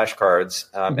flashcards,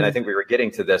 and I think we were getting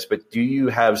to this, but do you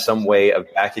have some way of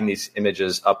backing these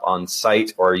images up on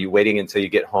site, or are you waiting until you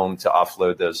get home to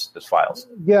offload those files?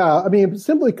 Yeah, I mean,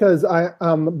 simply because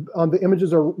the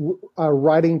images are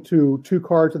writing to two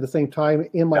cards at the same time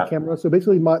in my camera. So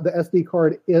basically, the SD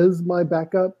card is my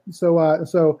backup. So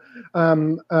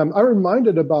I'm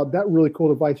reminded about that really cool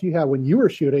device you had when you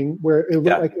were shooting, where it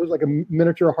looked like a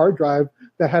miniature hard drive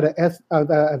that had a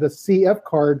CF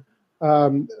card,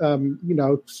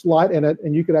 slot in it,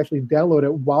 and you could actually download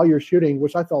it while you're shooting,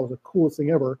 which I thought was the coolest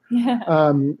thing ever.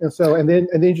 And then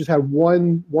you just had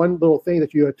one little thing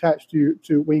that you attached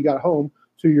to when you got home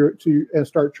and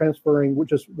start transferring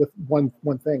with one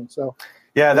thing. So.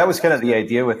 Yeah, that was kind of the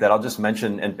idea with that. I'll just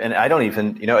mention, and I don't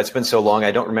even, it's been so long,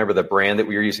 I don't remember the brand that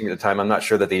we were using at the time. I'm not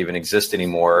sure that they even exist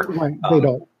anymore. Right, they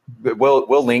don't.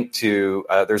 We'll link to,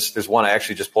 there's one I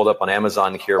actually just pulled up on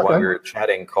Amazon here while we were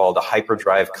chatting called the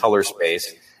Hyperdrive Color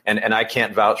Space. And I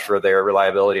can't vouch for their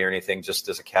reliability or anything, just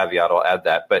as a caveat, I'll add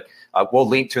that. But we'll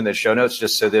link to in the show notes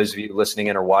just so those of you listening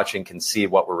in or watching can see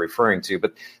what we're referring to.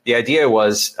 But the idea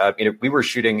was, we were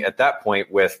shooting at that point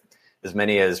with as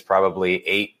many as probably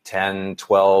 8, 10,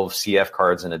 12 CF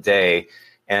cards in a day.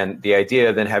 And the idea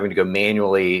of then having to go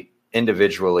manually,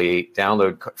 individually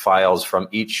download files from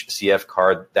each CF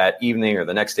card that evening or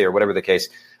the next day or whatever the case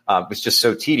was just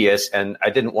so tedious. And I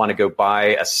didn't want to go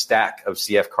buy a stack of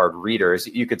CF card readers.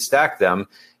 You could stack them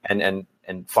and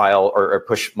file or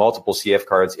push multiple CF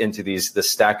cards into the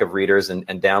stack of readers and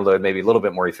download maybe a little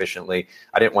bit more efficiently.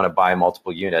 I didn't want to buy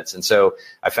multiple units. And so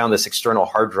I found this external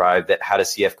hard drive that had a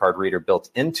CF card reader built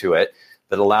into it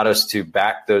that allowed us to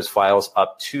back those files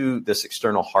up to this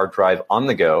external hard drive on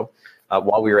the go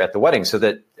while we were at the wedding, so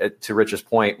that, to Rich's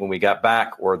point, when we got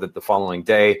back or the following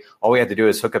day, all we had to do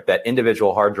is hook up that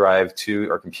individual hard drive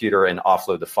to our computer and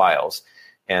offload the files.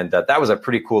 And that was a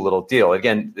pretty cool little deal.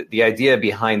 Again, the idea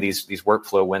behind these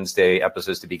Workflow Wednesday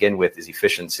episodes to begin with is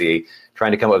efficiency,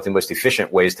 trying to come up with the most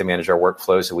efficient ways to manage our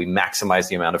workflow so we maximize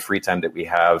the amount of free time that we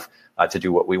have to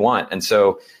do what we want. And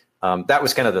so that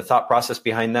was kind of the thought process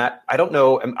behind that. I don't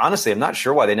know. Honestly, I'm not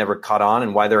sure why they never caught on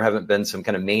and why there haven't been some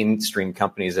kind of mainstream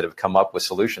companies that have come up with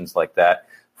solutions like that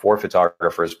for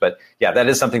photographers. But yeah, that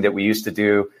is something that we used to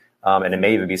do. And it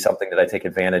may even be something that I take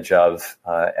advantage of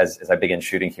as I begin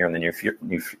shooting here in the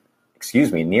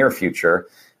near future.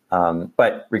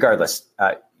 But regardless,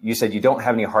 you said you don't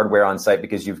have any hardware on site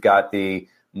because you've got the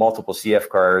multiple CF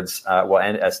cards,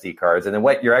 and SD cards. And then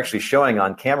what you're actually showing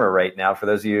on camera right now, for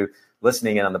those of you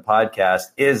listening in on the podcast,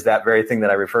 is that very thing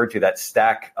that I referred to, that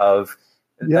stack of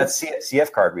that's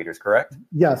CF card readers, correct?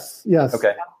 Yes.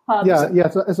 Okay.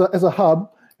 It's a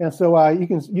hub, and so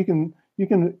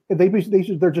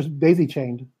they're just daisy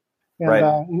chained, and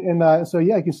right. So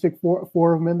you can stick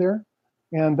four of them in there,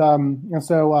 and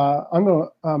so I'm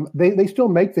gonna they still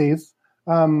make these,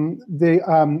 but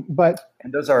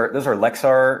and those are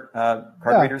Lexar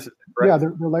card readers, correct? Yeah,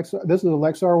 they're Lexar. This is a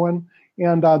Lexar one.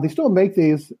 And they still make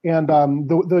these, and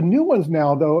the new ones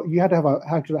now, though, you have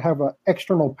to have an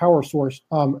external power source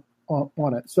on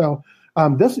it. So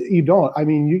this you don't. I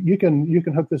mean, you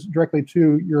can hook this directly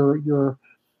to your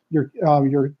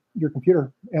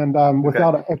computer, and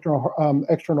without an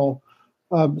external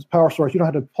power source, you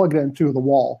don't have to plug it into the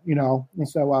wall, And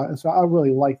so I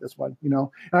really like this one, And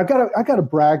I gotta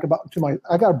brag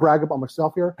about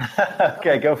myself here.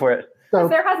 Okay, go for it. So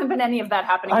there hasn't been any of that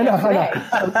happening I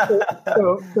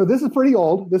know. So this is pretty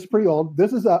old.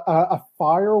 This is a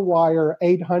FireWire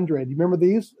 800. You remember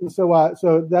these?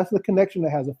 So that's the connection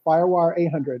that has a FireWire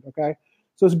 800. Okay,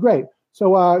 so it's great.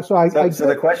 So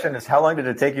the question is, how long did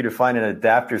it take you to find an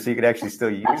adapter so you could actually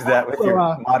still use that with your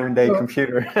modern day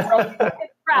computer?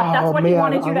 That's what he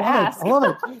wanted you to ask. I love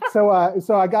it. So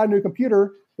I got a new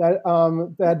computer that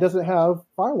doesn't have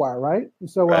FireWire, right?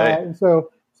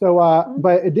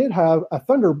 But it did have a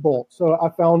Thunderbolt. So I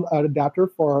found an adapter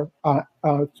to a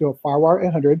FireWire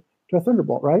 800 to a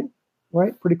Thunderbolt, right?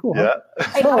 Right? Pretty cool. Yeah.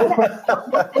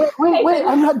 Huh? Wait.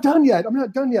 I'm not done yet. No, I'm going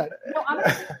to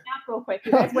take a nap real quick.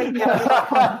 You guys wake me up.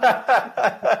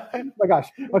 Oh my gosh.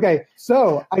 Okay.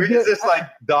 So is this like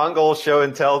dongle show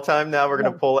and tell time now? We're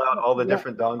going to pull out all the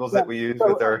different dongles that we use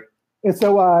with our. And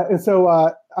so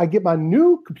I get my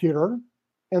new computer,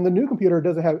 and the new computer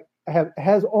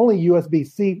has only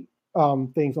USB-C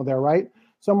things on there, right?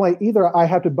 So I'm like, either I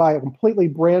have to buy a completely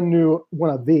brand new one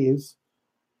of these,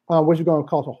 which is going to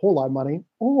cost a whole lot of money,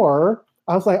 or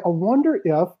I was like, I wonder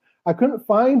if I couldn't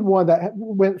find one that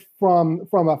went from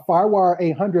a FireWire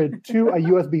 800 to a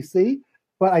USB-C,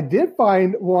 but I did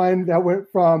find one that went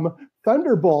from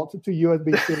Thunderbolt to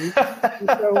USB-C.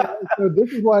 so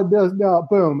this is what it does now.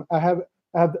 Boom! I have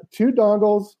 2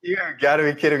 dongles. You got to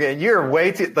be kidding me! And you're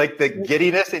way too like the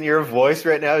giddiness in your voice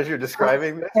right now as you're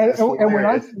describing this. And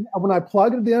when I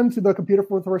plugged it into the computer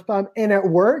for the first time and it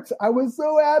worked, I was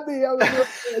so happy. I was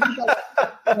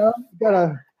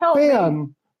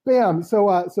bam. So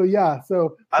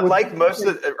I like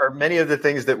many of the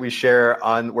things that we share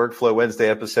on Workflow Wednesday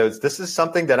episodes. This is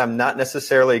something that I'm not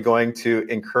necessarily going to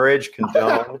encourage,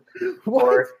 condone,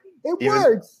 or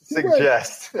even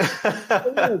suggest.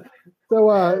 So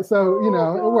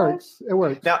it works. It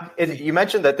works. Now, you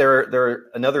mentioned that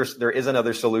there is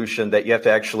another solution that you have to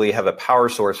actually have a power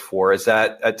source for. Is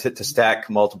that to stack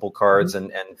multiple cards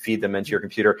and feed them into your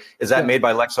computer? Is that made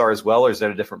by Lexar as well, or is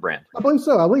that a different brand? I believe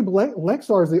so. I believe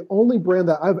Lexar is the only brand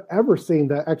that I've ever seen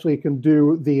that actually can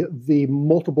do the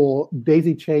multiple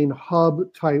daisy chain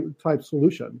hub type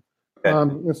solution.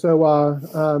 Okay.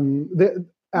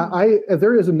 If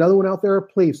there is another one out there,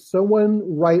 please, someone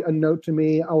write a note to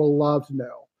me. I will love to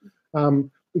know,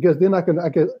 because then I can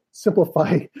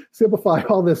simplify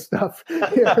all this stuff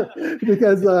here.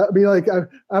 Because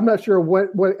I'm not sure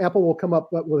what Apple will come up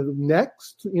with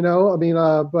next.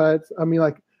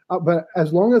 But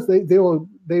as long as they will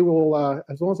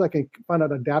as long as I can find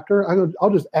an adapter, I'll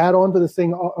just add on to this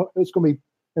thing. It's going to be.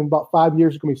 In about 5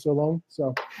 years, it's going to be so long.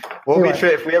 So,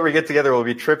 if we ever get together, we'll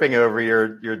be tripping over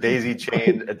your daisy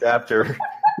chain adapter.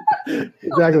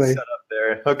 Exactly. Set up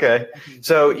there. Okay.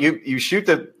 So you shoot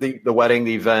the wedding,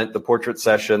 the event, the portrait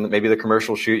session, maybe the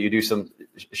commercial shoot. You do some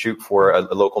shoot for a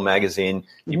local magazine.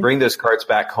 You bring those cards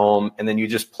back home, and then you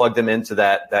just plug them into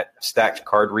that stacked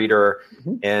card reader.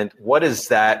 And what is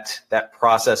that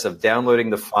process of downloading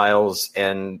the files?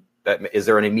 And is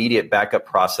there an immediate backup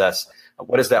process?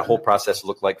 What does that whole process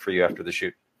look like for you after the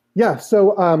shoot? Yeah,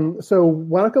 so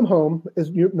when I come home,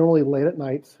 is normally late at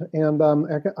night, and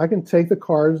I can take the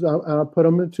cards and I put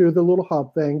them into the little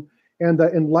hub thing. And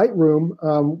in Lightroom,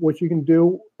 what you can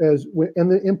do is in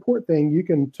the import thing, you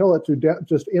can tell it to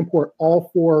just import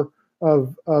all 4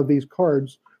 of these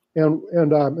cards, and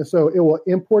so it will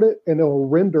import it and it will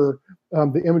render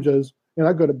the images, and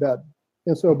I go to bed.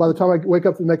 And so by the time I wake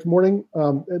up the next morning,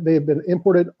 they have been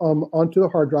imported onto the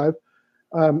hard drive.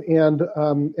 And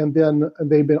then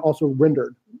they've been also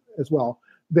rendered as well.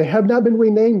 They have not been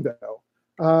renamed though.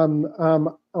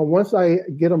 Once I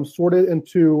get them sorted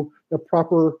into the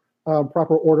proper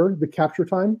order, the capture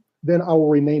time, then I will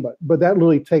rename it. But that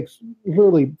takes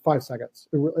 5 seconds.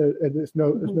 It's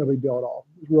no big deal at all.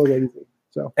 It's really easy.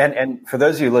 So and for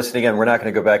those of you listening in, we're not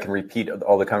going to go back and repeat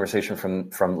all the conversation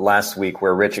from last week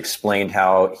where Rich explained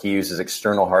how he uses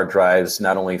external hard drives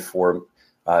not only for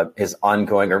his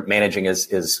ongoing or managing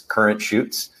his current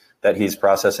shoots that he's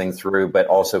processing through, but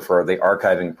also for the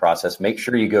archiving process. Make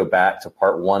sure you go back to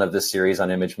part 1 of this series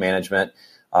on image management,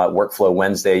 Workflow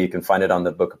Wednesday. You can find it on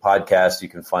the Book of Podcast. You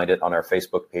can find it on our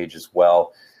Facebook page as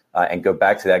well, and go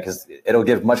back to that because it'll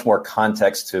give much more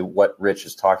context to what Rich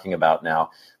is talking about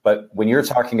now. But when you're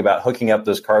talking about hooking up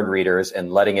those card readers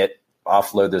and letting it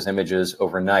offload those images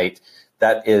overnight,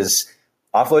 that is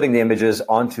offloading the images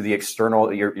onto the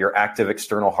external, your active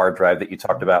external hard drive that you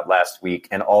talked about last week,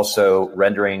 and also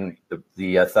rendering the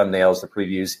thumbnails, the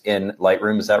previews in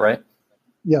Lightroom. Is that right?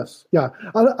 Yes. Yeah.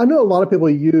 I know a lot of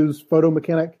people use Photo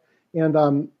Mechanic, and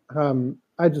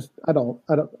I don't.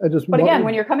 But again,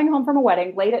 when you're coming home from a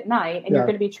wedding late at night and you're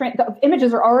going to be the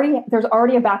images there's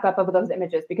already a backup of those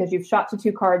images because you've shot to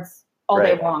 2 cards all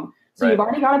day long. So you've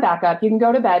already got a backup. You can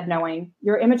go to bed knowing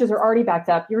your images are already backed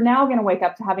up. You're now going to wake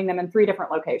up to having them in 3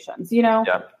 different locations. They're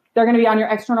going to be on your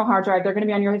external hard drive. They're going to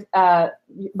be on your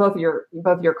both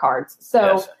of your cards.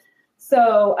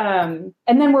 So and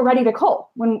then we're ready to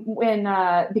cull when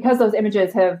because those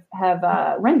images have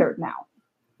rendered now.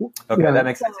 Okay, that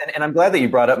makes sense. And I'm glad that you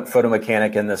brought up Photo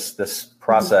Mechanic in this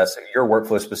process, your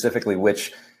workflow specifically,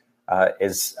 which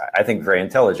is, I think, very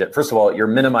intelligent. First of all, you're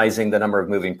minimizing the number of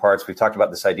moving parts. We've talked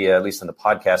about this idea, at least in the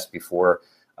podcast before.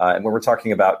 And when we're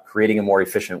talking about creating a more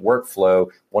efficient workflow,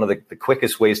 one of the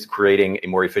quickest ways to creating a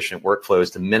more efficient workflow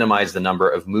is to minimize the number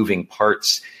of moving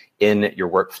parts in your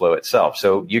workflow itself.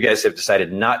 So you guys have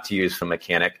decided not to use Photo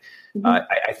Mechanic.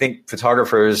 I think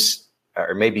photographers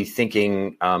are maybe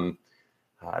thinking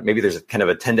maybe there's a kind of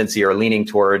a tendency or leaning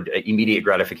toward immediate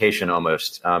gratification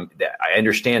almost. I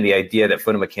understand the idea that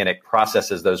Photo Mechanic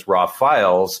processes those raw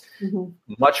files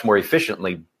much more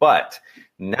efficiently, but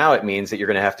now it means that you're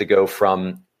going to have to go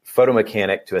from Photo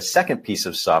Mechanic to a second piece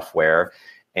of software.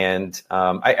 And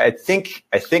I think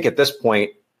at this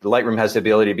point, Lightroom has the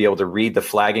ability to be able to read the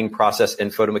flagging process in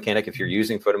Photomechanic if you're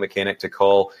using Photomechanic to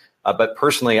cull. But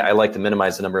personally, I like to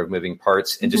minimize the number of moving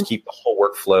parts and just keep the whole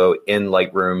workflow in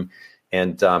Lightroom.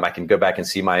 And I can go back and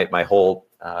see my whole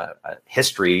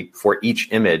history for each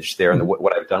image there and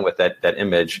what I've done with that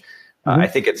image. I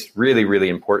think it's really, really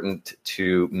important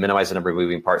to minimize the number of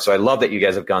moving parts. So I love that you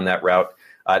guys have gone that route.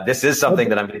 This is something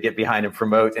that I'm going to get behind and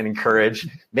promote and encourage.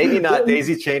 Maybe not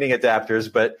daisy chaining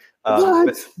adapters, but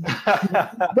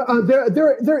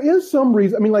there is some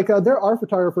reason. I mean, like there are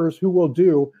photographers who will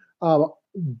do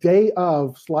day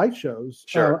of slideshows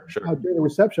during the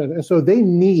reception, and so they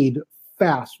need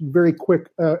fast, very quick,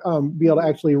 be able to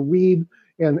actually read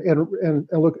and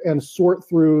look and sort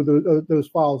through those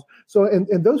files. So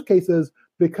in those cases,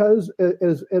 because it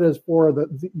is for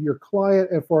your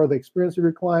client and for the experience of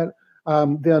your client,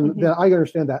 then I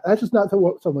understand that. That's just not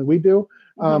something we do.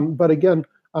 But again,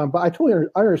 but I totally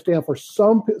understand for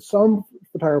some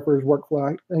photographers'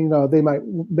 workflow, they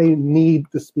may need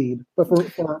the speed, but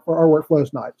for our workflow,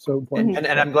 it's not so important.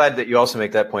 And I'm glad that you also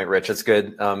make that point, Rich. It's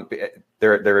good.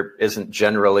 There isn't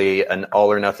generally an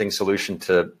all or nothing solution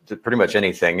to pretty much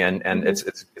anything, and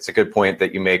it's a good point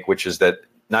that you make, which is that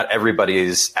not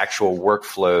everybody's actual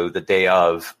workflow the day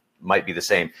of might be the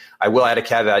same. I will add a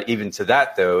caveat even to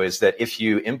that, though, is that if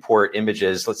you import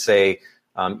images, let's say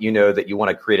that you want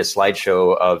to create a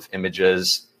slideshow of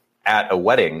images at a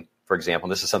wedding, for example.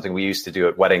 This is something we used to do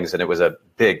at weddings, and it was a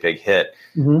big hit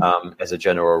as a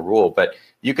general rule. But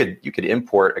you could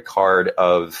import a card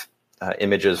of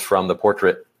images from the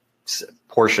portrait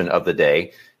portion of the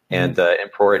day and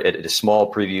import it at a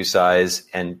small preview size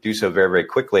and do so very, very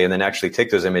quickly, and then actually take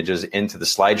those images into the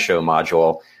slideshow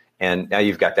module. And now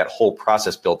you've got that whole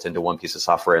process built into one piece of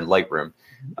software in Lightroom.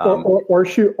 Or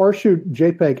shoot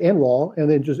JPEG and RAW, and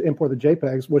then just import the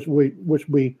JPEGs, which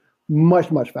we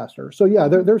much faster. So yeah,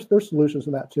 there's solutions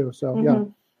to that too. So yeah.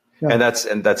 And that's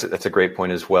a great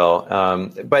point as well.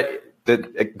 But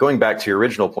going back to your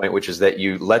original point, which is that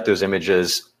you let those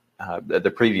images, the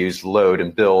previews load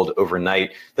and build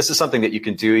overnight. This is something that you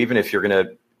can do even if you're going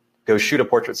to go shoot a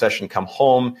portrait session, come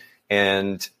home,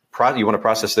 and you want to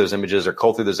process those images or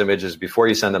cull through those images before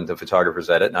you send them to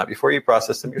Photographer's Edit, not before you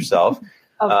process them yourself.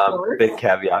 Of course. Big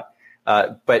caveat.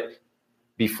 But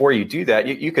before you do that,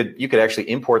 you could actually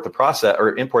import the process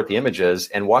or import the images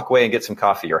and walk away and get some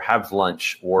coffee or have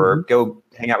lunch or go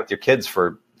hang out with your kids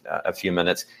for a few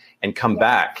minutes and come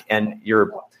back. And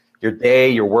your day,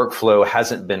 your workflow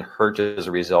hasn't been hurt as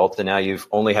a result. And now you've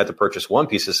only had to purchase one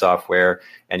piece of software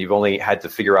and you've only had to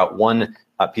figure out one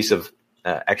piece of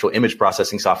actual image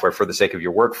processing software for the sake of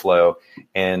your workflow.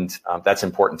 And that's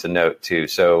important to note too.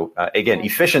 So again,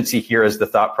 efficiency here is the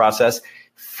thought process.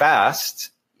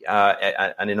 Fast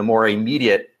and in a more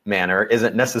immediate manner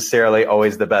isn't necessarily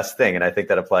always the best thing. And I think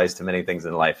that applies to many things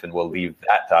in life. And we'll leave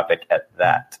that topic at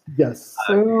that. Yes.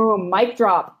 Mic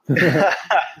drop.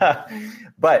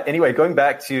 But anyway, going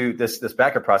back to this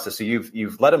backup process. So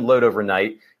you've let them load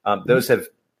overnight. Those have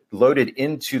loaded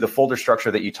into the folder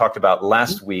structure that you talked about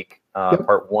last week,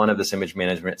 part one of this image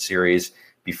management series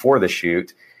before the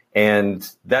shoot. And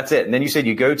that's it. And then you said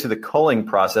you go to the culling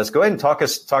process. Go ahead and talk to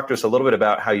us a little bit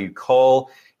about how you cull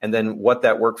and then what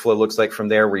that workflow looks like from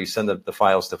there, where you send the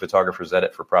files to Photographer's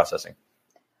Edit for processing.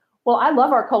 Well, I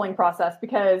love our culling process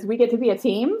because we get to be a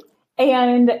team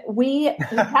and we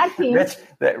tag teams.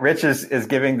 Rich is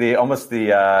giving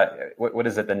what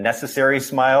is it? The necessary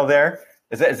smile there.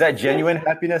 Is that genuine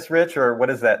happiness, Rich, or what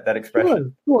is that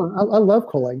expression? Sure. I love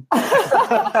culling.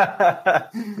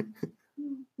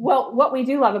 Well, what we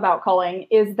do love about culling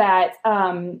is that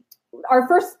our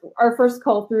first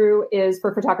cull through is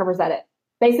for Photographer's Edit.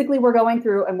 Basically, we're going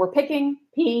through and we're picking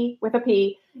P with a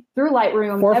P through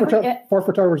Lightroom. For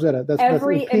Photographer's Edit. That's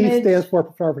P image, stands for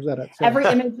Photographer's Edit. So. Every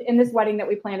image in this wedding that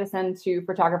we plan to send to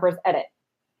Photographer's Edit.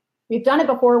 We've done it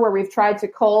before where we've tried to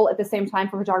cull at the same time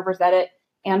for Photographer's Edit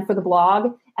and for the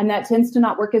blog, and that tends to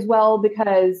not work as well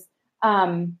because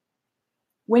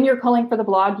when you're culling for the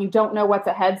blog, you don't know what's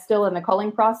ahead still in the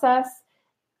culling process.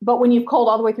 But when you've culled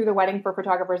all the way through the wedding for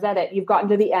Photographer's Edit, you've gotten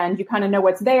to the end, you kind of know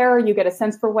what's there, you get a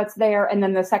sense for what's there, and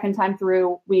then the second time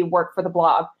through, we work for the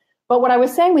blog. But what I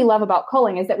was saying we love about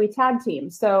culling is that we tag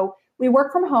team. So we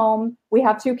work from home, we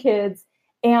have 2 kids,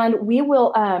 and we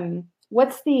will,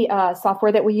 what's the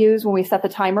software that we use when we set the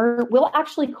timer? We'll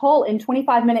actually cull in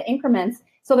 25-minute increments.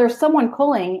 So there's someone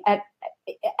culling at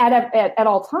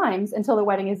all times until the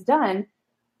wedding is done.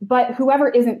 But whoever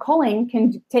isn't culling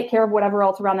can take care of whatever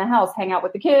else around the house, hang out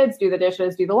with the kids, do the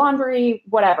dishes, do the laundry,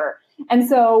 whatever. And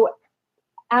so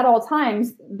at all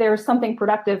times, there's something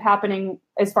productive happening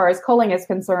as far as culling is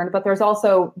concerned, but there's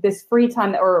also this free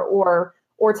time or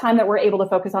or time that we're able to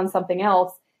focus on something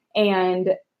else.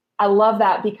 And I love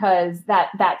that because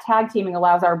that tag teaming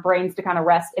allows our brains to kind of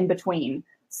rest in between.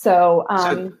 So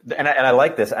I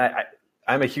like this.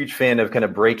 I'm a huge fan of kind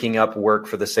of breaking up work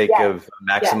for the sake of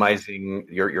maximizing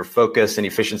your focus and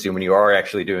efficiency when you are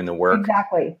actually doing the work.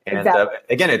 Exactly. And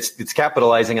again, it's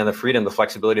capitalizing on the freedom, the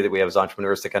flexibility that we have as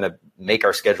entrepreneurs to kind of make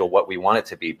our schedule what we want it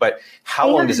to be. But how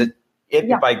long does it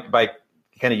by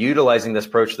kind of utilizing this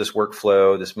approach, this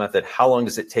workflow, this method, how long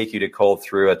does it take you to cull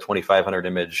through a 2,500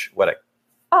 image wedding?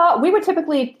 We would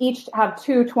typically each have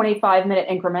 2 25-minute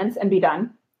increments and be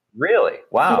done. Really?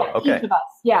 Wow. Okay. Each of us.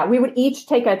 Yeah. We would each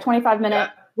take a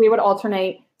 25-minute, we would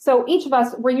alternate. So each of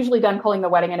us, we're usually done culling the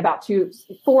wedding in about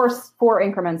 4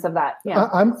 increments of that. Yeah.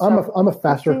 I'm a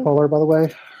faster culler, by the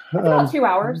way. About 2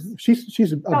 hours.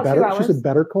 She's a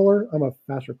better culler. I'm a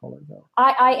faster culler though.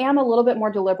 I am a little bit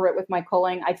more deliberate with my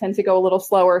culling. I tend to go a little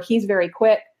slower. He's very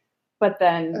quick, but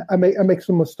then I make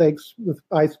some mistakes with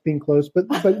eyes being closed, but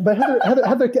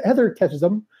Heather catches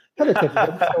them.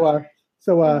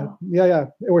 So yeah.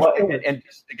 And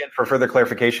just again, for further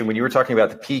clarification, when you were talking about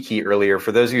the P key earlier,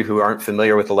 for those of you who aren't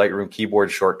familiar with the Lightroom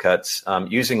keyboard shortcuts,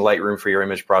 using Lightroom for your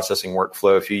image processing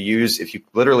workflow, if you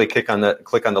literally click on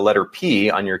the letter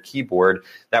P on your keyboard,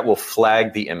 that will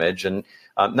flag the image. And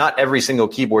not every single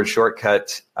keyboard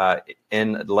shortcut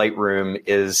in Lightroom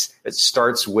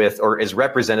starts with or is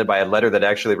represented by a letter that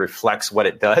actually reflects what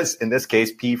it does. In this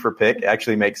case, P for pick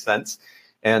actually makes sense.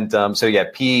 And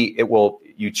P,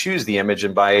 you choose the image,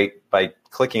 and by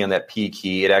clicking on that P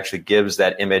key, it actually gives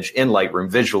that image in Lightroom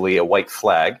visually a white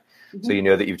flag. Mm-hmm. So you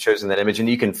know that you've chosen that image, and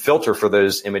you can filter for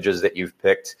those images that you've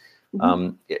picked,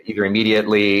 either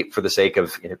immediately for the sake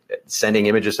of sending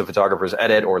images to photographers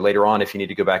edit, or later on if you need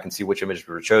to go back and see which images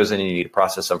were chosen and you need to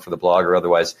process them for the blog or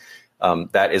otherwise.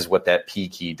 That is what that P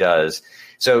key does.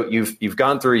 So you've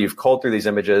gone through, you've culled through these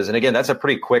images. And again, that's a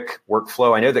pretty quick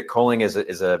workflow. I know that culling is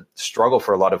a struggle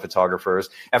for a lot of photographers.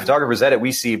 At Photographers Edit,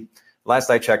 we see, last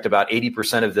I checked, about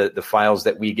 80% of the files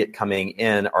that we get coming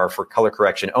in are for color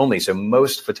correction only. So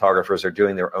most photographers are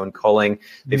doing their own culling.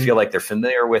 They feel like they're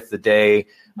familiar with the day.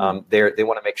 They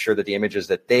want to make sure that the images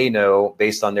that they know,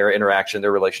 based on their interaction,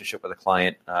 their relationship with a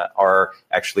client, are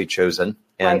actually chosen.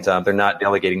 And they're not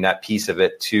delegating that piece of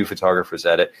it to Photographers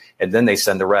Edit. And then they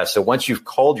send the rest. So once you've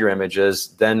culled your images,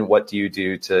 then what do you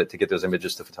do to get those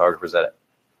images to Photographers Edit?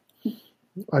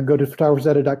 I go to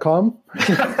photographersedit.com.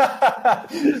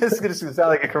 This is going to sound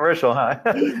like a commercial, huh?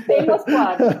 Shameless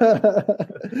plug.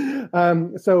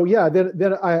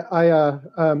 Then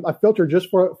I filter just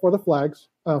for the flags,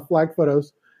 flag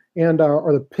photos, and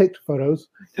or the picked photos,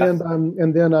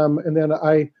 and then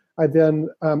I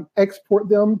export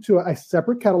them to a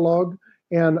separate catalog,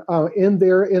 and in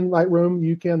Lightroom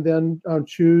you can then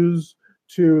choose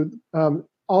to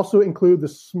also include the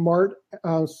smart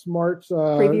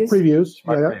previews.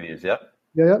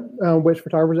 Which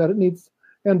Photographers Edit needs,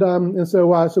 and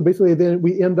so basically then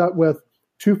we end up with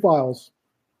 2 files,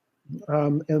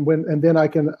 and then I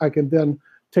can then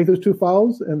take those 2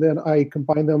 files and then I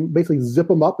combine them, basically zip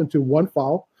them up into one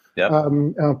file,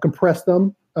 compress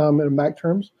them in Mac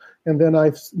terms, and then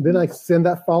I send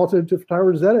that file to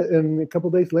Photographers Edit, and a couple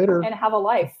of days later, and have a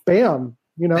life. Bam.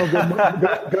 Go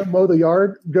mow the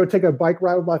yard, go take a bike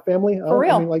ride with my family. For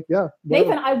real.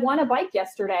 Nathan, I won a bike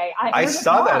yesterday. I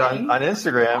saw that on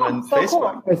Instagram and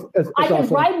Facebook. Cool. It's I can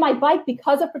awesome. ride my bike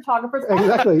because of Photographers Edit.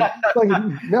 Exactly.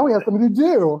 Now we have something to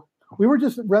do. We were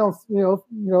just around,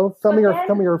 thumbing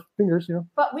our fingers,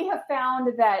 But we have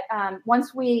found that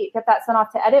once we get that sent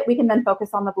off to edit, we can then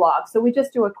focus on the blog. So we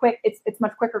just do a quick, it's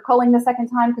much quicker culling the second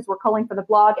time because we're culling for the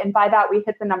blog. And by that, we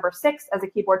hit the number 6 as a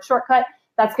keyboard shortcut.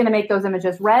 That's going to make those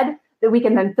images red, that we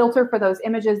can then filter for those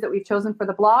images that we've chosen for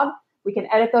the blog. We can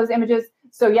edit those images.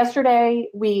 So yesterday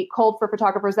we culled for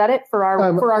Photographers Edit for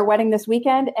our wedding this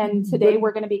weekend, and today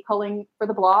we're going to be culling for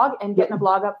the blog and getting a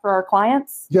blog up for our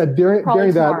clients. Yeah, during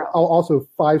that, I'll also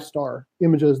 5-star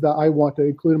images that I want to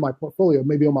include in my portfolio,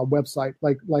 maybe on my website.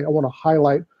 Like I want to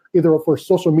highlight either for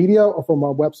social media or for my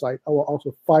website. I will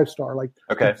also 5-star,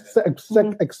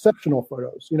 exceptional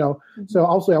photos. So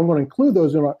also I'm going to include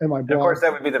those in my blog. And of course,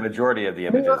 that would be the majority of the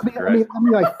images. I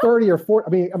mean, like 30 or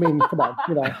 40. I mean, come on,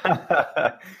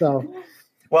 So.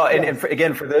 Well, and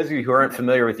again, for those of you who aren't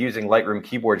familiar with using Lightroom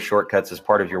keyboard shortcuts as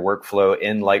part of your workflow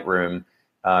in Lightroom,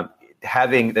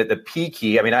 having the P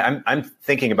key, I mean, I'm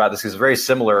thinking about this because it's very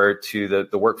similar to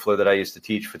the workflow that I used to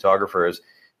teach photographers.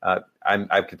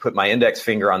 I could put my index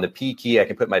finger on the P key. I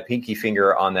can put my pinky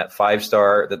finger on that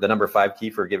 5-star, the number 5 key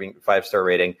for giving 5-star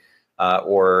rating.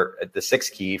 or the 6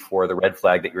 key for the red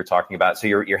flag that you were talking about. So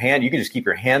your hand, you can just keep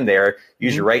your hand there,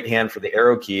 use your right hand for the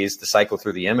arrow keys to cycle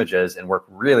through the images and work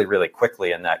really, really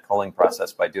quickly in that culling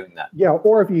process by doing that. Yeah,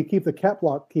 or if you keep the cap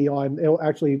lock key on, it'll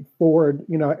actually forward,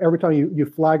 every time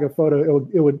you flag a photo,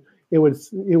 it would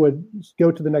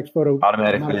go to the next photo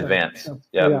automatically advance.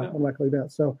 Yeah, automatically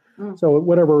advance. So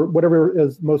whatever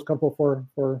is most comfortable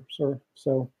for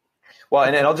so. Well,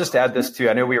 and I'll just add this too.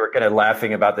 I know we were kind of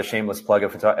laughing about the shameless plug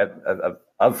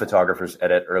of Photographers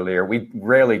Edit earlier. We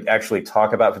rarely actually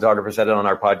talk about Photographers Edit on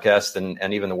our podcast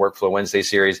and even the Workflow Wednesday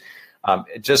series.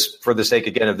 Just for the sake,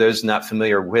 again, of those not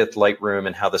familiar with Lightroom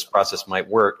and how this process might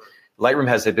work, Lightroom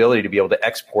has the ability to be able to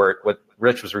export what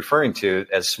Rich was referring to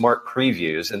as smart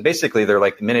previews. And basically, they're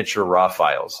like miniature RAW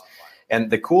files. And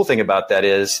the cool thing about that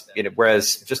is,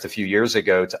 whereas just a few years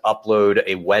ago to upload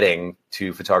a wedding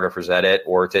to Photographers Edit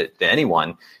or to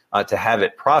anyone, to have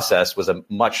it processed was a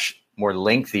much more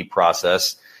lengthy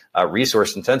process,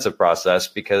 resource-intensive process,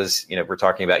 because we're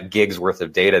talking about gigs worth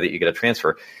of data that you get to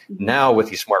transfer. Now with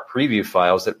these smart preview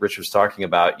files that Rich was talking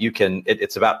about,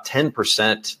 it's about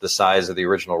 10% the size of the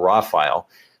original RAW file.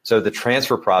 So the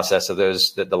transfer process of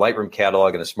those, the Lightroom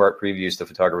catalog and the smart previews to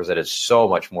Photographers Edit is so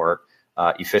much more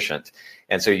efficient.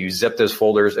 And so you zip those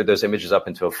images up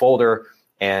into a folder.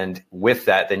 And with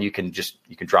that, then you can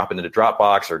drop it into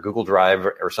Dropbox or Google Drive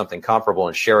or something comparable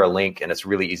and share a link. And it's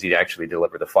really easy to actually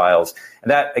deliver the files. And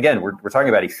that, again, we're talking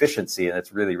about efficiency, and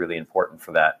it's really, really important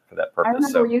for that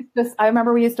purpose. I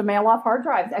remember we used to mail off hard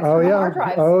drives, hard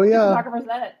drives. Oh, yeah. Photographers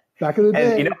Edit. Back in the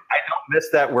day. And, I don't miss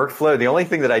that workflow. The only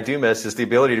thing that I do miss is the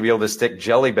ability to be able to stick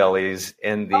Jelly Bellies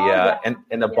in the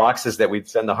in the boxes that we'd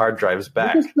send the hard drives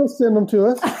back. You can still send them to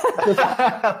us.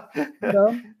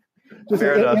 Just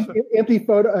an empty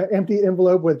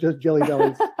envelope with just Jelly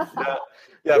Bellies.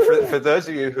 Yeah. For those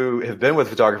of you who have been with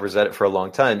Photographers Edit for a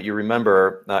long time, you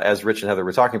remember, as Rich and Heather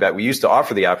were talking about, we used to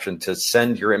offer the option to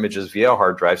send your images via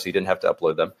hard drive so you didn't have to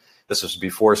upload them. This was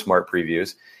before smart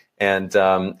previews. And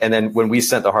then when we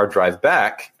sent the hard drive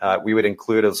back, we would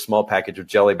include a small package of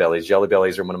Jelly Bellies. Jelly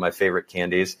Bellies are one of my favorite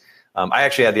candies. I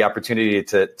actually had the opportunity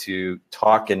to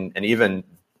talk and even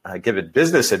give it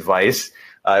business advice.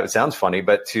 It sounds funny,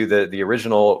 but to the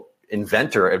original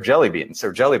inventor of jelly beans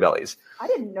or Jelly Bellies. I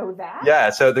didn't know that. Yeah,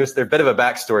 so there's a bit of a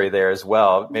backstory there as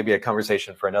well. Maybe a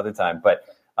conversation for another time, but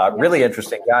really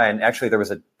interesting guy. And actually, there was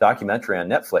a documentary on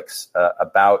Netflix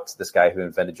about this guy who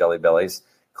invented Jelly Bellies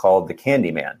called The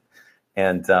Candy Man.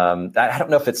 And I don't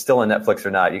know if it's still on Netflix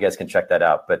or not. You guys can check that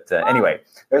out. But anyway,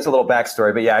 there's a little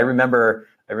backstory. But yeah, I remember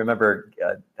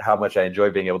how much I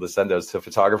enjoyed being able to send those to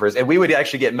photographers. And we would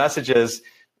actually get messages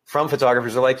from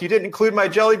photographers who are like, you didn't include my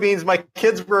jelly beans. My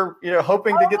kids were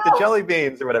hoping to get the jelly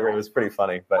beans or whatever. It was pretty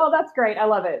funny. But that's great. I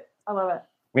love it.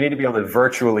 We need to be able to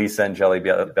virtually send Jelly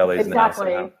Bellies.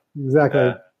 Exactly.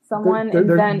 Exactly.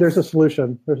 There's a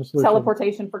solution.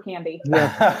 Teleportation for candy.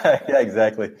 Yeah, yeah,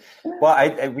 exactly.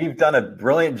 Well, we've done a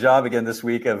brilliant job again this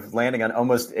week of landing on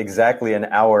almost exactly an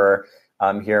hour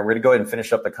here. We're going to go ahead and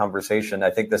finish up the conversation.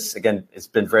 I think this, again, it's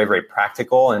been very, very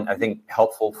practical and I think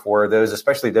helpful for those,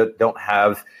 especially that don't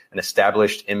have an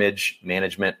established image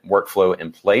management workflow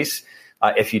in place.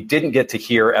 If you didn't get to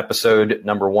hear episode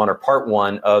number 1 or part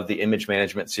 1 of the image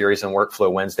management series on Workflow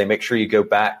Wednesday, make sure you go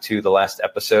back to the last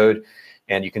episode.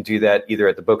 And you can do that either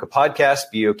at the Bokeh Podcast,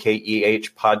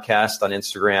 BOKEH Podcast on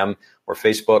Instagram or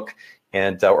Facebook,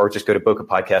 and or just go to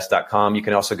bokehpodcast.com. You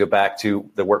can also go back to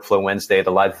the Workflow Wednesday,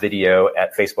 the live video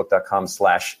at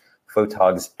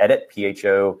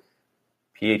facebook.com/photogsedit,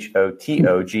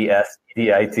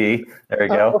 PHOTOGSEDIT. There we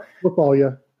go. We'll follow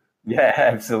you. Yeah,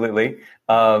 absolutely.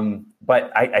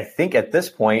 But I think at this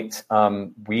point,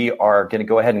 we are going to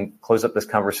go ahead and close up this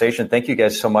conversation. Thank you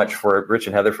guys so much for Rich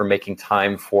and Heather for making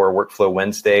time for Workflow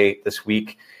Wednesday this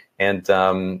week. And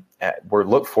we're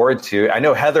look forward to, I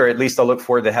know Heather, at least I'll look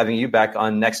forward to having you back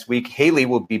on next week. Haley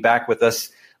will be back with us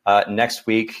next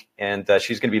week, and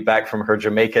she's going to be back from her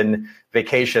Jamaican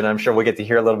vacation. I'm sure we'll get to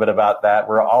hear a little bit about that.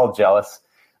 We're all jealous.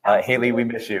 Haley, we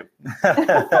miss you.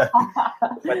 But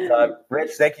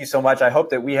Rich, thank you so much. I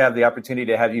hope that we have the opportunity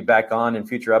to have you back on in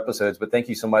future episodes, but thank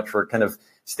you so much for kind of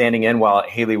standing in while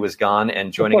Haley was gone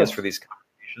and joining us for these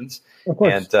conversations.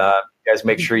 And you guys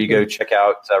make sure you go check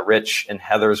out Rich and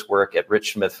Heather's work at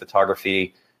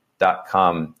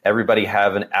richsmithphotography.com. Everybody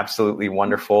have an absolutely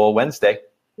wonderful Wednesday.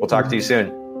 We'll talk to you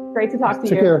soon. Great to talk to you.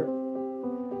 Take care.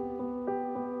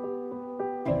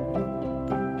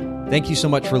 Thank you so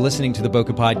much for listening to the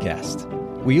Bokeh Podcast.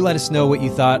 Will you let us know what you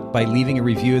thought by leaving a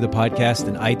review of the podcast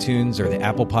in iTunes or the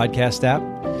Apple Podcast app?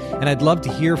 And I'd love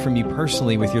to hear from you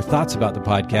personally with your thoughts about the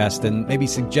podcast and maybe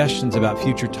suggestions about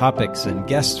future topics and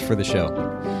guests for the show.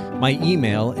 My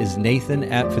email is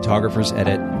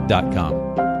nathan@photographersedit.com.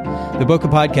 The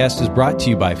Bokeh Podcast is brought to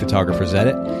you by Photographers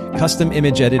Edit, custom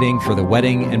image editing for the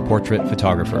wedding and portrait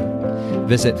photographer.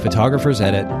 Visit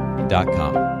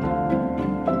photographersedit.com.